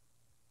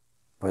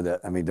 Boy,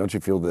 don't you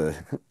feel the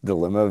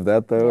dilemma of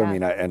that, though?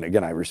 Yeah. And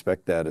again, I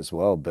respect that as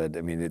well, but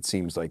it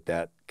seems like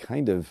that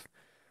kind of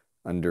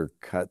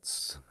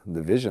undercuts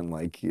the vision,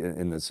 like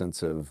in the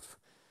sense of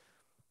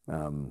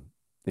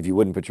if you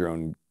wouldn't put your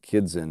own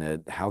kids in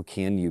it, how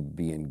can you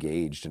be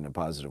engaged in a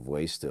positive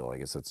way still? I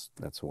guess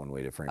that's one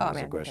way to frame it as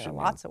a question. There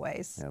are lots of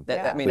ways.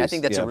 Yeah. I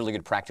think that's a really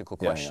good practical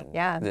question.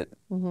 Yeah.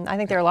 I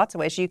think there are lots of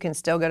ways. You can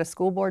still go to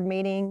school board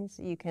meetings.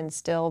 You can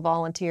still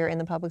volunteer in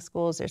the public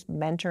schools. There's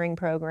mentoring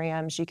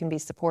programs. You can be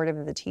supportive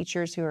of the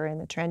teachers who are in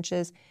the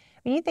trenches.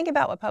 When you think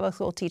about what public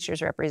school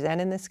teachers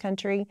represent in this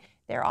country,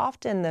 they're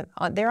often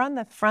they're on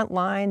the front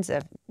lines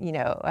of,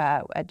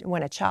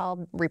 when a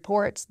child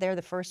reports, they're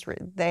the first,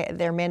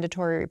 their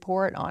mandatory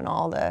report on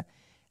all the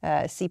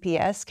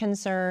CPS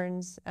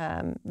concerns.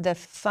 The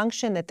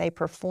function that they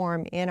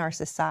perform in our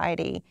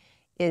society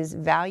is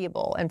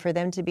valuable, and for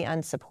them to be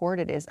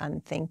unsupported is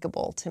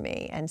unthinkable to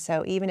me. And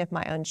so even if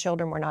my own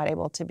children were not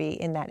able to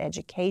be in that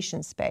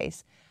education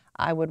space,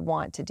 I would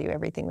want to do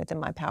everything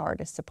within my power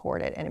to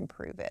support it and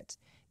improve it.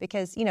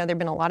 Because, there have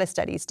been a lot of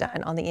studies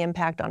done on the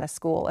impact on a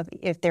school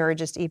if there are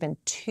just even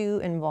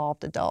 2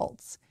 involved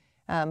adults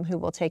who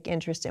will take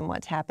interest in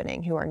what's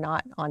happening, who are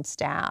not on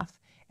staff,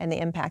 and the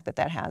impact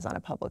that has on a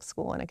public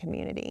school and a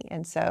community.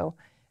 And so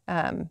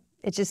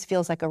it just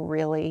feels like a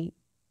really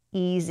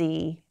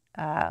easy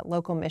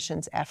local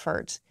missions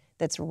effort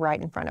that's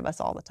right in front of us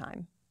all the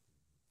time.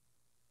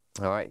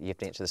 All right, you have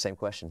to answer the same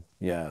question.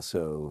 Yeah,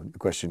 so the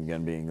question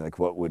again being like,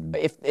 what would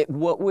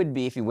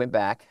if you went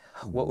back,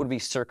 what would be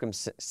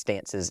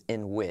circumstances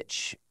in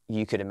which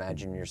you could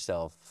imagine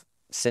yourself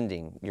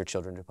sending your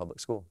children to public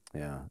school?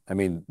 Yeah,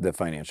 the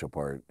financial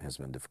part has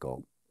been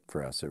difficult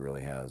for us. It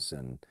really has,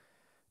 and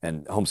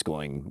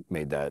homeschooling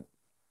made that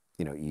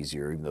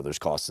easier, even though there's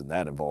costs in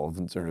that involved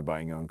in terms of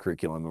buying your own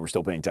curriculum, and we're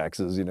still paying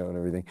taxes, and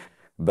everything.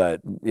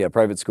 But yeah,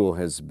 private school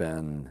has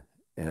been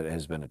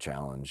a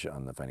challenge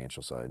on the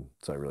financial side.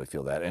 So I really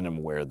feel that, and I'm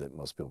aware that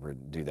most people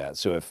do that.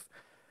 So if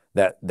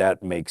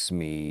that makes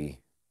me,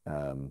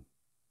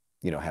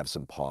 have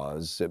some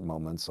pause at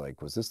moments,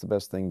 like, was this the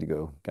best thing to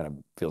go? Kind of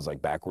feels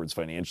like backwards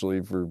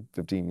financially for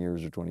 15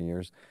 years or 20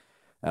 years.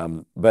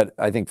 But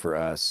I think for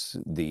us,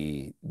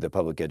 the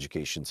public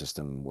education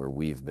system where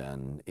we've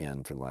been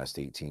in for the last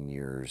 18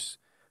 years,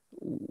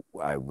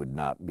 I would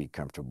not be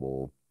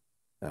comfortable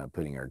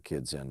putting our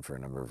kids in for a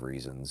number of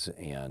reasons.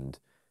 And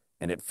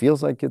it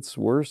feels like it's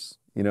worse.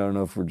 I don't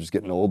know if we're just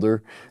getting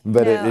older,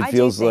 but it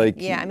feels like...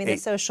 Yeah, the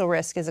social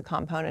risk is a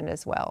component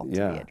as well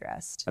to be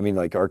addressed.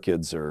 Like our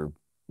kids are,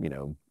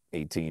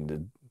 18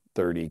 to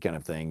 30 kind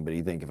of thing. But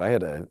you think if I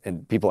had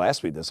and people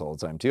ask me this all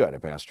the time too. I had a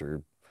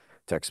pastor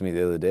text me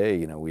the other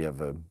day, we have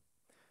a,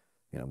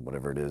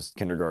 whatever it is,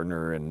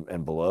 kindergartner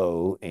and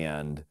below,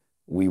 and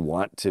we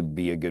want to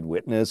be a good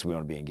witness. We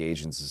want to be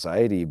engaged in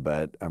society,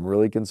 but I'm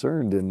really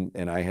concerned.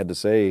 And I had to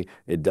say,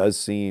 it does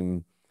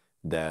seem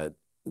that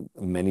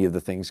many of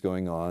the things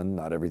going on,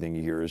 not everything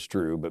you hear is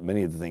true, but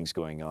many of the things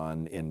going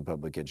on in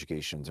public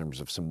education in terms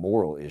of some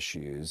moral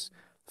issues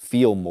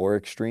feel more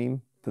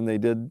extreme than they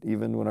did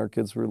even when our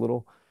kids were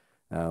little.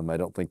 I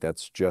don't think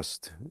that's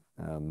just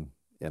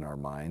in our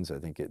minds. I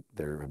think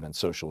there have been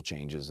social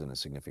changes in a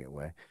significant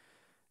way.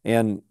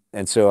 And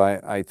so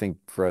I think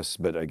for us,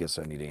 but I guess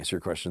I need to answer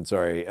your question,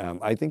 sorry.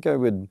 I think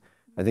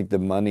the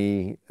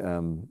money,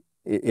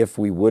 if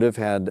we would have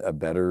had a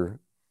better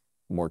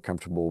more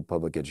comfortable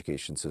public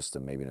education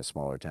system, maybe in a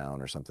smaller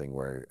town or something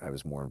where I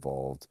was more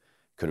involved,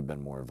 could have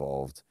been more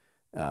involved.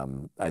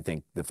 I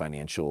think the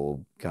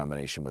financial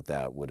combination with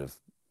that would have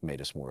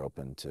made us more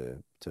open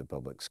to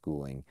public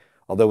schooling.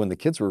 Although when the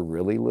kids were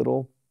really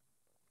little,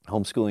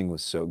 homeschooling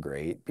was so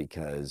great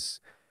because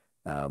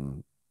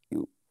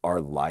our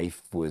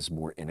life was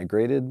more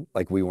integrated.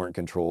 Like we weren't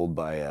controlled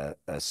by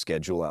a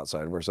schedule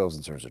outside of ourselves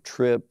in terms of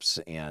trips.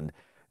 And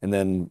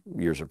then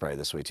yours are probably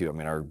this way too. I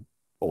mean, our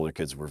older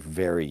kids were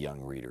very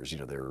young readers. You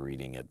know, they were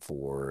reading at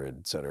 4,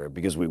 et cetera,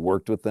 because we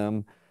worked with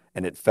them.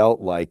 And it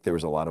felt like there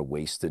was a lot of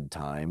wasted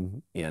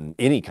time in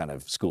any kind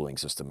of schooling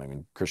system. I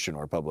mean, Christian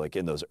or public,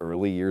 in those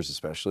early years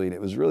especially. And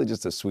it was really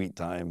just a sweet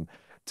time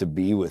to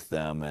be with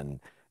them and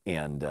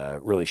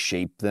really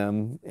shape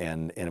them,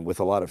 and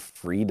with a lot of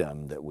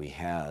freedom that we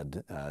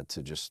had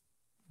to just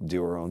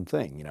do our own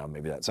thing. You know,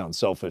 maybe that sounds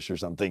selfish or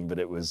something, but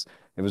it was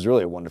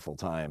really a wonderful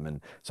time.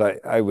 And so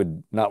I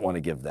would not want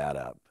to give that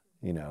up,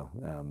 you know,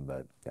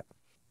 but yeah.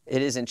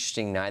 It is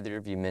interesting, neither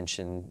of you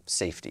mentioned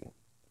safety.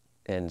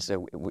 And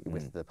so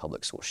with the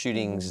public school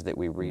shootings that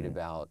we read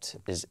about,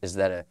 is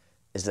that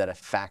a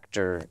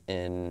factor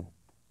in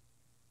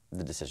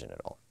the decision at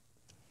all?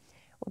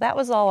 Well, that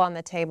was all on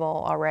the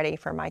table already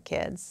for my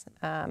kids.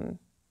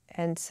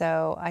 And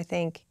so I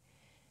think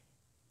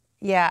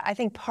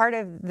part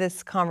of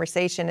this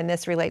conversation, and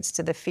this relates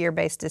to the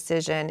fear-based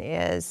decision,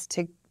 is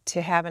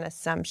to have an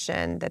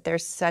assumption that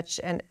there's such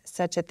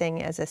a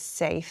thing as a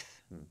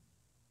safe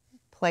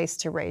place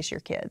to raise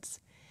your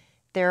kids.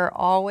 There are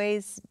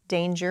always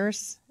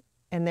dangers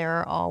and there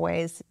are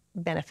always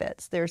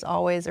benefits. There's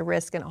always a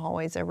risk and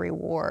always a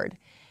reward.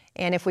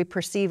 And if we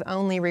perceive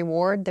only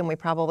reward, then we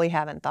probably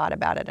haven't thought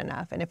about it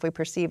enough. And if we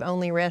perceive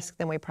only risk,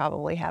 then we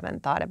probably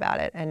haven't thought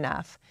about it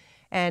enough.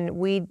 And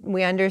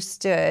we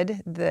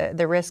understood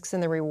the risks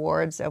and the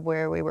rewards of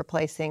where we were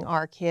placing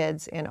our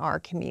kids in our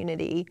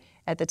community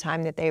at the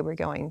time that they were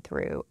going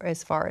through,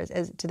 as far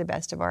as to the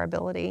best of our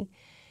ability.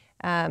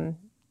 And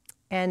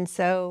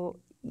so,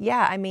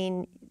 yeah, I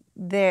mean,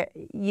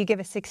 you give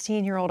a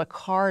 16-year-old a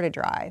car to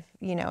drive,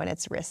 you know, and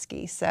it's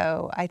risky.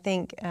 So I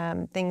think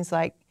things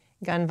like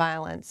gun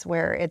violence,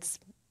 where it's,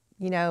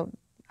 you know,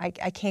 I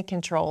can't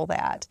control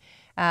that.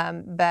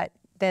 But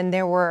then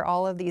there were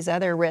all of these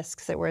other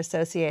risks that were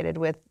associated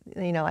with,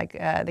 you know, like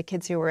the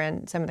kids who were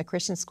in some of the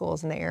Christian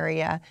schools in the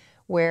area,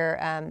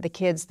 where the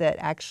kids that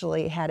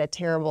actually had a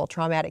terrible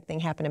traumatic thing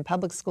happen in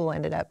public school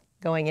ended up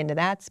going into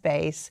that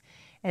space.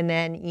 And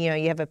then, you know,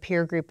 you have a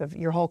peer group of,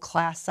 your whole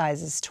class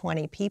size is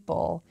 20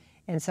 people.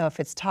 And so if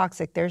it's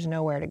toxic, there's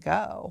nowhere to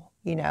go,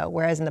 you know,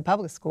 whereas in the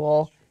public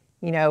school,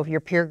 you know, if your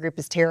peer group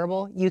is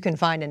terrible, you can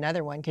find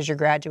another one because you're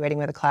graduating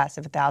with a class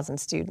of 1,000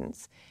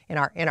 students in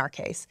our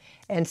case.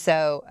 And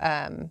so,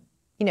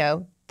 you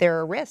know, there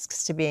are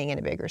risks to being in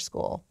a bigger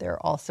school. There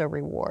are also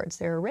rewards.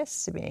 There are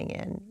risks to being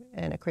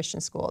in a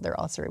Christian school. There are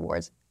also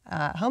rewards.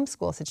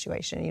 Homeschool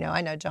situation, you know,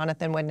 I know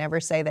Jonathan would never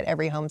say that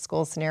every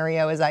homeschool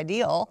scenario is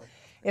ideal,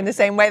 in the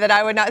same way that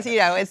I would not, you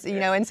know, it's, you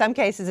know, in some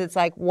cases it's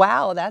like,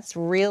 wow, that's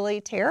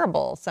really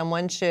terrible.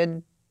 Someone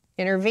should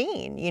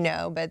intervene, you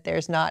know, but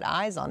there's not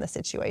eyes on the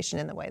situation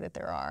in the way that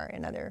there are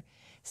in other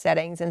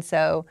settings. And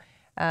so,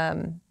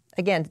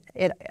 again,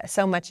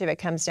 so much of it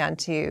comes down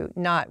to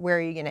not where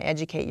are you going to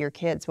educate your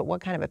kids, but what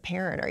kind of a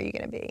parent are you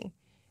going to be?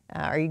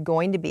 Are you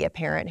going to be a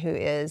parent who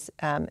is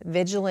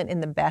vigilant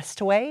in the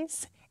best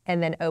ways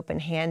and then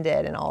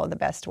open-handed in all of the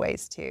best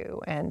ways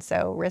too? And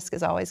so risk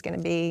is always going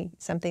to be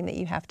something that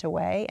you have to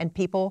weigh, and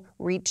people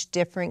reach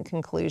different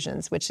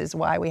conclusions, which is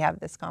why we have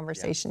this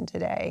conversation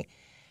today.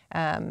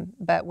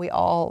 But we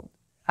all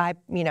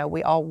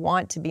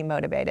want to be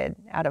motivated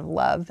out of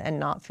love and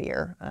not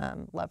fear,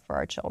 love for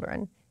our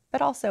children,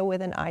 but also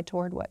with an eye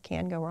toward what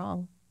can go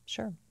wrong.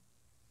 Sure.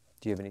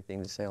 Do you have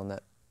anything to say on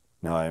that?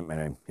 No,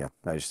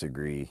 I just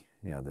agree.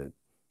 Yeah, that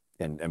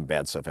and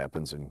bad stuff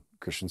happens in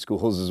Christian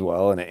schools as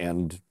well,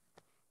 and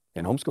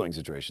in homeschooling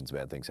situations,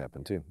 bad things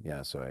happen too.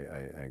 Yeah, so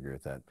I agree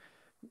with that.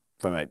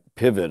 If I might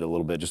pivot a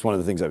little bit, just one of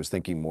the things I was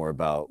thinking more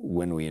about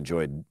when we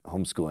enjoyed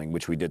homeschooling,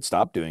 which we did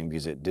stop doing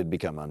because it did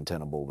become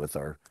untenable with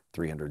our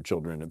 300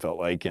 children, it felt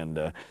like,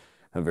 and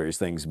various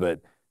things. But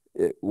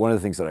one of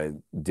the things that I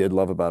did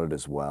love about it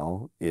as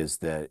well is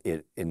that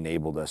it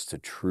enabled us to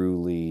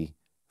truly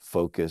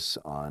focus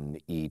on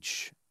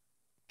each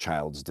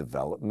child's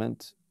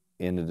development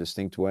in a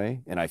distinct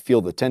way. And I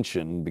feel the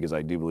tension because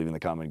I do believe in the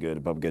common good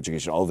and public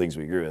education, all the things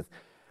we agree with.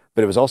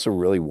 But it was also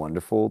really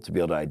wonderful to be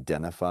able to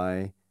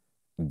identify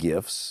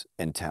gifts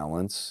and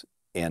talents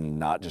in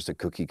not just a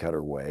cookie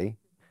cutter way,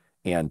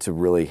 and to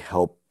really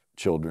help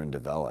children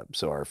develop.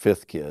 So our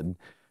 5th kid,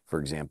 for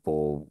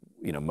example,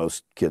 you know,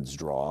 most kids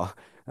draw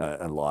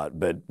a lot,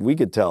 but we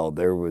could tell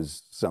there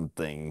was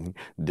something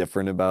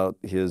different about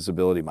his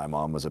ability. My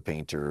mom was a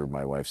painter.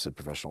 My wife's a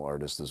professional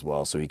artist as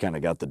well. So he kind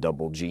of got the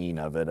double gene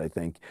of it, I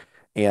think.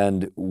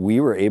 And we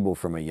were able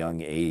from a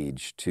young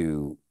age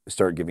to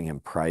start giving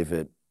him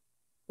private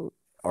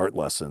art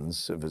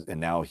lessons. And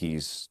now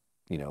he's,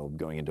 you know,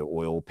 going into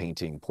oil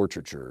painting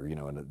portraiture, you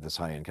know, and this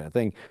high-end kind of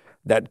thing.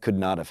 That could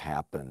not have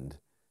happened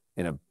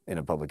in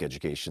a public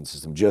education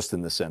system, just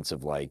in the sense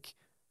of like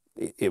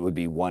it would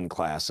be one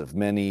class of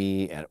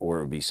many, or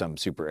it would be some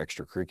super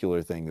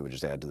extracurricular thing that would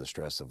just add to the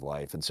stress of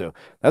life. And so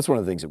that's one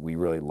of the things that we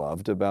really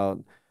loved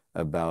about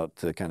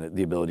the kind of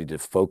the ability to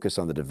focus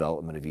on the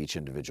development of each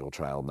individual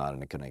child, not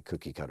in a kind of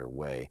cookie cutter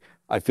way.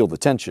 I feel the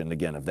tension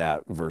again of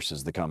that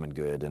versus the common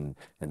good and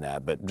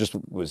that, but just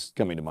was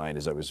coming to mind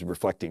as I was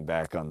reflecting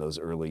back on those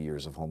early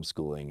years of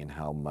homeschooling and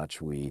how much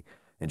we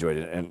enjoyed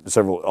it. And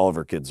all of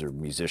our kids are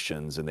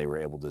musicians, and they were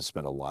able to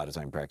spend a lot of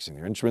time practicing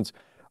their instruments.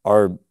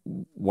 Our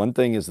one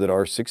thing is that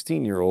our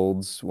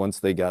 16-year-olds, once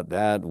they got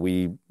that,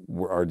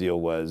 our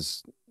deal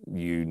was,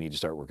 you need to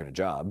start working a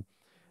job.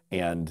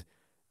 And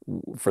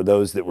for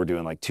those that were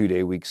doing like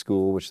 2-day week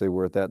school, which they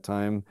were at that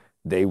time,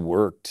 they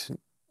worked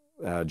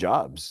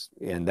jobs.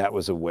 And that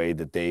was a way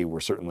that they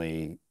were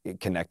certainly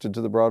connected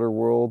to the broader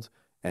world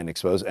and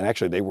exposed. And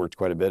actually they worked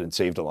quite a bit and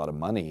saved a lot of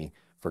money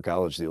for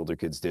college, the older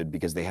kids did,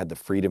 because they had the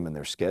freedom in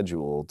their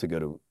schedule to go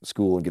to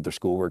school and get their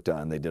schoolwork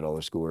done. They did all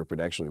their schoolwork, but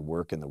actually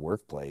work in the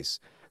workplace.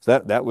 So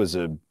that was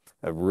a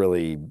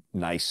really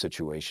nice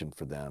situation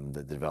for them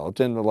that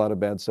developed, and a lot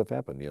of bad stuff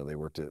happened. You know, they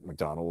worked at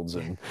McDonald's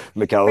and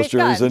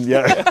McAllister's, and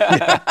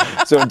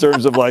yeah. So in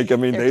terms of like, I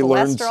mean, their they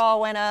learned. cholesterol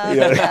went up.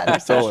 Yeah, Their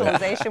totally.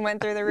 socialization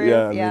went through the roof.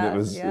 Yeah, I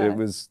mean, it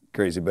was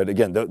crazy. But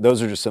again,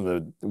 those are just some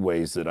of the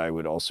ways that I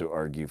would also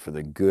argue for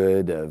the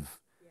good of,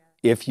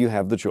 if you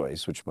have the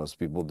choice, which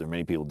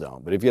many people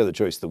don't, but if you have the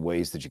choice, the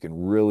ways that you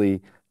can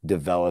really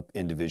develop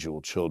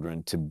individual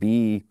children to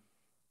be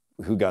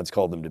who God's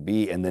called them to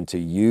be, and then to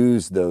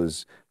use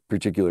those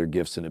particular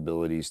gifts and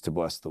abilities to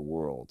bless the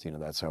world. You know,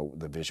 that's how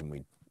the vision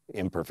we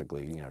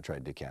imperfectly,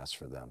 tried to cast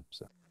for them.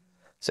 So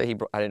I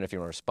don't know if you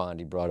want to respond.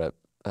 He brought up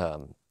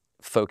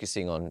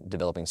focusing on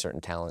developing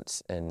certain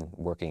talents and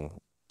working.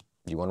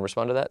 Do you want to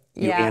respond to that?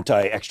 You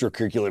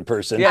anti-extracurricular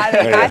person.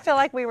 Yeah, I feel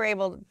like we were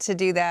able to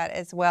do that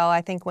as well.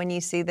 I think when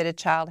you see that a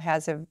child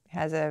has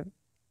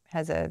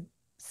a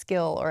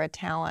skill or a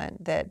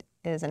talent that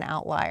is an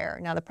outlier.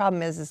 Now the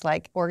problem is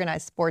like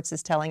organized sports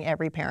is telling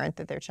every parent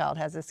that their child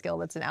has a skill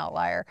that's an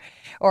outlier,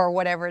 or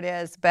whatever it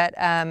is. But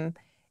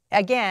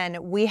again,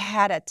 we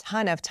had a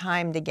ton of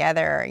time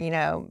together. You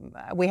know,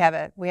 we have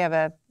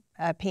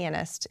a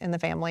pianist in the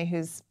family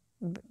who's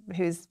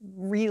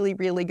really,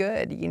 really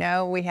good. You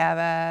know, we have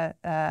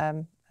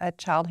a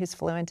child who's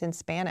fluent in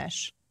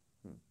Spanish.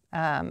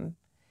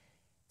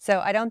 So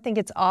I don't think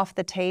it's off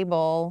the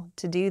table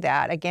to do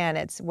that. Again,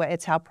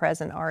 it's how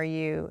present are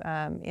you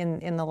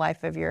in the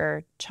life of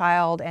your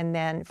child. And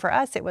then for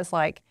us, it was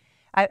like,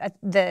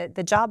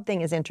 the job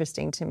thing is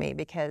interesting to me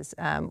because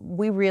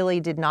we really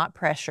did not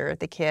pressure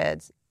the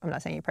kids. I'm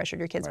not saying you pressured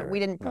your kids, but we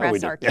didn't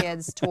press our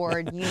kids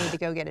toward, you need to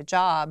go get a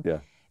job. Yeah.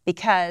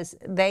 Because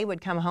they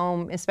would come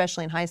home,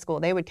 especially in high school,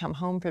 they would come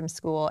home from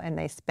school and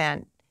they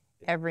spent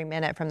every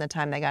minute from the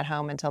time they got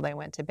home until they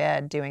went to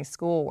bed doing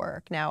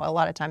schoolwork. Now, a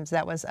lot of times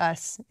that was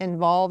us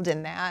involved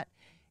in that,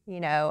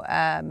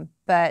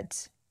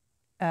 but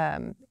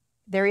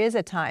there is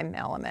a time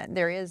element.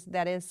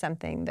 That is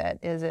something that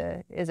is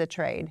a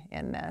trade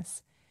in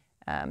this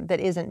that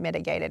isn't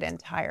mitigated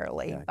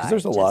entirely. Yeah, because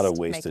there's a lot of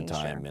wasted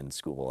time in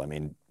school. I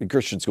mean, in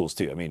Christian schools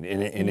too. I mean,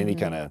 in any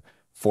kind of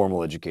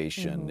formal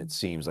education, it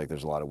seems like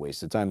there's a lot of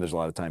wasted time. There's a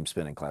lot of time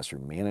spent in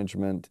classroom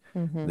management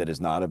that is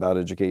not about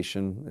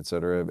education, et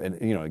cetera. And,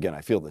 again,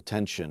 I feel the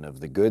tension of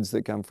the goods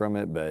that come from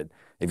it. But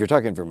if you're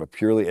talking from a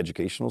purely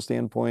educational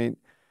standpoint,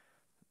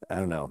 I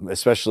don't know,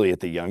 especially at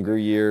the younger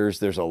years,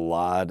 there's a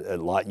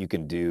lot you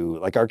can do.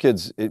 Like our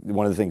kids,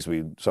 one of the things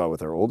we saw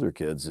with our older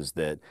kids is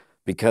that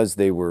because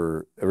they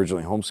were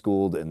originally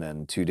homeschooled and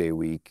then 2-day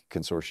week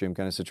consortium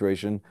kind of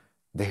situation,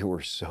 they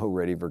were so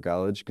ready for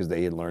college because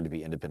they had learned to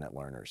be independent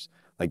learners.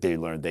 Like they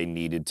learned they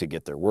needed to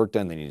get their work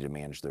done, they needed to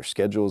manage their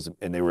schedules,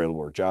 and they were able to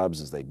work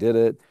jobs as they did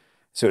it.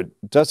 So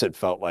it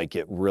felt like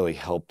it really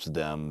helped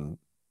them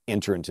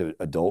enter into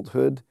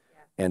adulthood.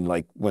 Yeah. And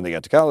like when they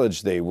got to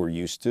college, they were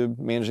used to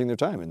managing their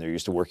time and they're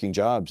used to working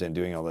jobs and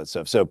doing all that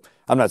stuff. So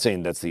I'm not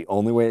saying that's the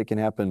only way it can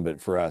happen, but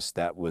for us,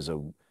 that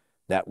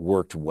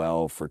worked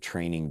well for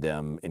training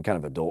them in kind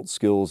of adult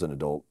skills and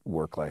adult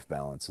work-life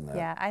balance. And that.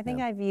 Yeah, I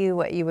think I view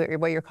what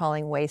you're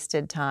calling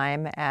wasted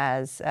time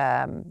as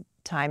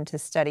time to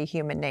study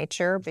human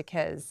nature,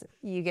 because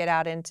you get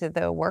out into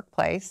the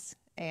workplace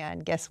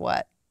and guess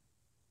what?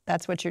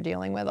 That's what you're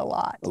dealing with a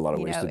lot. A lot of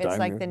wasted time. It's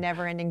like the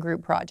never-ending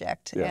group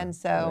project. Yeah, and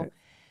so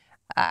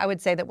I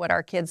would say that what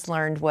our kids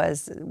learned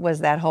was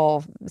that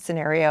whole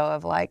scenario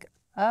of like,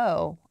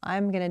 oh,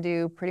 I'm going to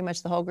do pretty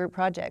much the whole group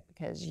project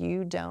because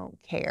you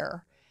don't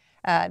care.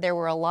 There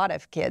were a lot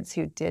of kids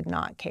who did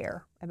not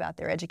care about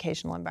their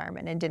educational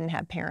environment and didn't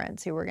have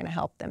parents who were going to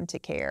help them to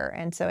care.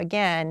 And so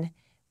again,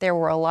 there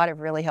were a lot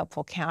of really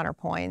helpful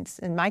counterpoints.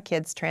 And my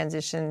kids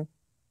transitioned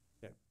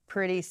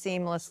pretty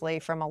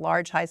seamlessly from a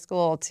large high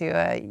school to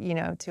a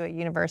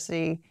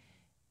university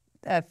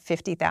of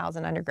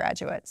 50,000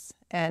 undergraduates.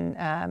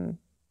 And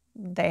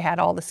they had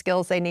all the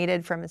skills they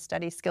needed from a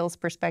study skills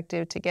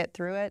perspective to get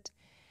through it.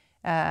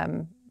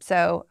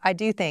 So I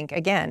do think,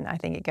 again, I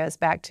think it goes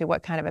back to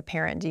what kind of a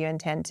parent do you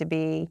intend to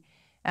be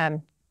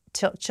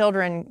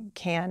children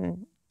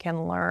can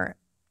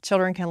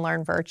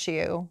learn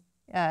virtue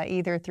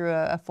either through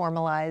a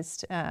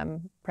formalized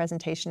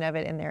presentation of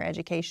it in their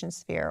education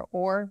sphere,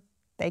 or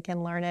they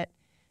can learn it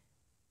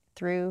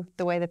through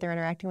the way that they're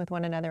interacting with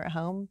one another at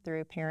home,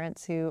 through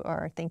parents who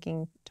are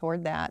thinking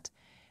toward that.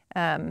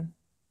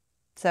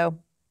 So,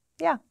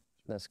 yeah.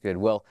 That's good.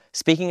 Well,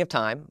 speaking of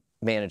time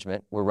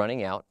management, we're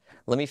running out.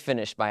 Let me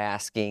finish by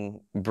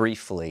asking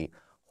briefly,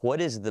 what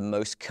is the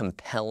most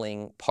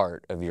compelling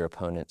part of your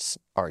opponent's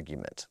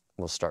argument?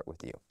 We'll start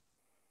with you.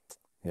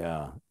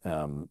 Yeah.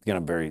 I'm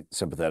very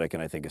sympathetic,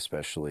 and I think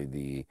especially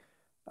the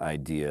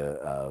idea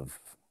of,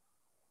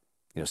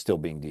 still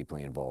being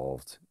deeply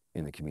involved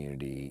in the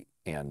community,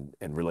 and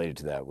related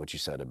to that, what you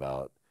said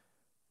about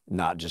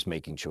not just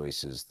making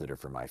choices that are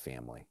for my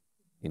family,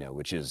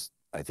 which is,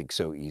 I think,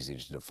 so easy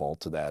to default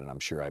to that. And I'm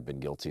sure I've been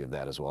guilty of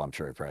that as well. I'm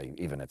sure I probably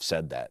even have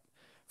said that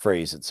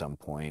phrase at some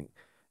point.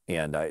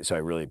 And so I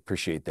really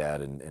appreciate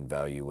that and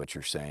value what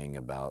you're saying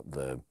about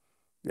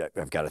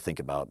I've got to think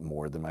about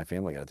more than my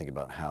family. I got to think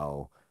about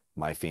how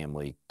my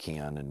family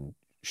can and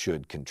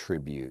should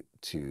contribute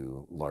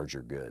to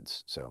larger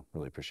goods. So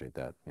really appreciate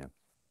that. Yeah.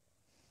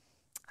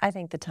 I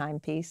think the time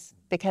piece,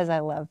 because I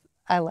love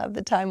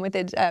the time with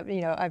it.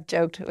 I've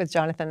joked with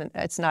Jonathan,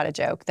 it's not a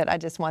joke, that I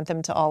just want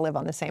them to all live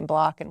on the same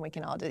block and we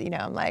can all do,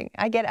 I'm like,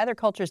 I get other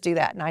cultures do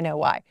that and I know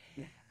why.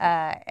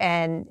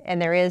 And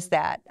there is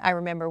that. I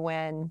remember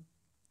when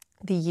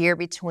the year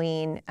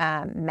between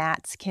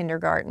Matt's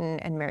kindergarten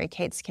and Mary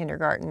Kate's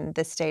kindergarten,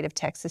 the state of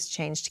Texas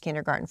changed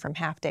kindergarten from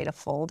half day to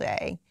full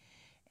day.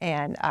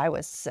 And I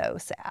was so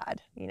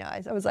sad.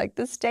 I was like,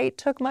 the state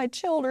took my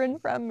children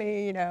from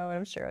me, and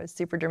I'm sure I was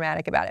super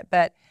dramatic about it.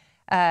 But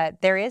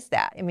there is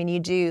that. I mean,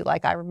 you do,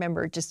 I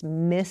remember just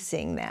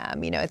missing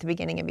them, at the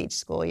beginning of each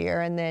school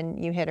year. And then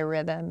you hit a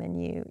rhythm and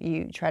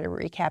you try to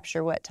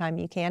recapture what time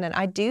you can. And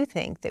I do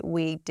think that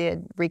we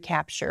did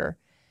recapture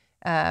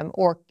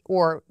or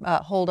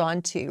hold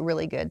on to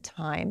really good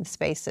time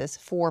spaces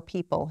for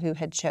people who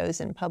had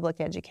chosen public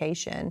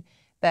education.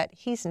 But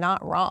he's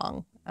not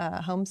wrong.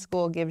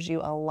 Homeschool gives you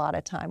a lot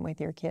of time with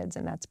your kids,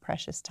 and that's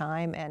precious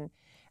time. And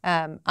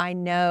I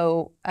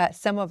know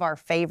some of our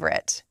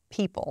favorite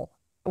people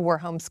were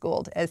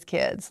homeschooled as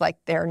kids.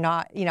 They're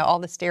not, all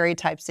the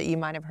stereotypes that you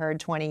might have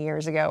heard 20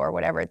 years ago or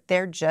whatever,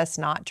 they're just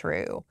not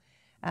true.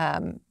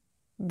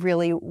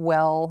 Really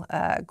well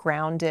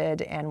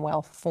grounded and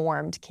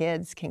well-formed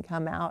kids can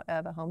come out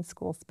of a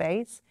homeschool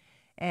space.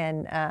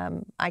 And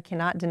I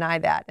cannot deny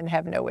that and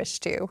have no wish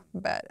to.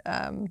 But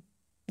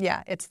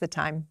yeah, it's the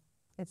time.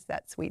 It's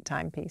that sweet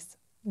time piece.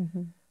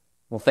 Mm-hmm.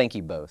 Well, thank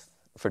you both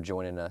for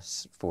joining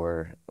us,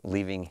 for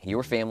leaving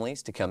your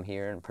families to come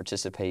here and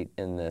participate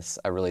in this.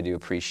 I really do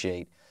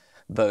appreciate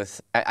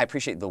both. I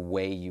appreciate the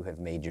way you have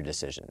made your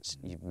decisions.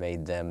 You've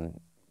made them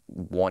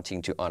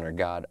wanting to honor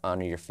God,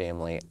 honor your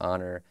family,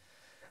 honor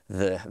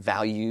the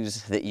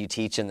values that you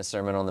teach in the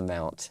Sermon on the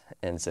Mount.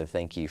 And so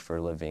thank you for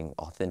living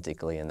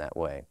authentically in that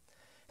way.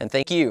 And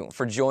thank you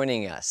for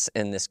joining us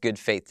in this good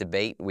faith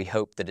debate. We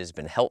hope that it has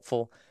been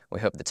helpful. We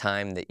hope the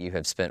time that you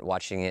have spent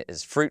watching it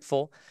is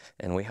fruitful,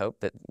 and we hope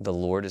that the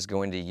Lord is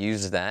going to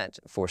use that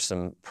for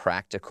some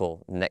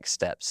practical next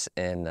steps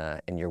in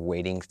your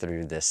wading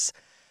through this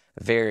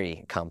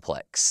very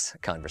complex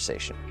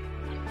conversation.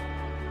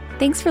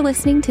 Thanks for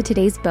listening to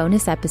today's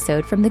bonus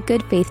episode from the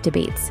Good Faith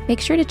Debates.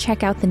 Make sure to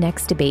check out the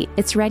next debate.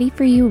 It's ready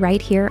for you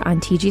right here on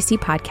TGC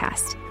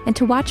Podcast. And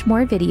to watch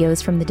more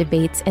videos from the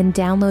debates and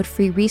download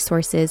free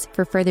resources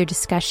for further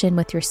discussion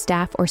with your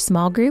staff or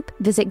small group,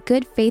 visit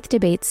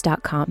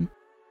goodfaithdebates.com.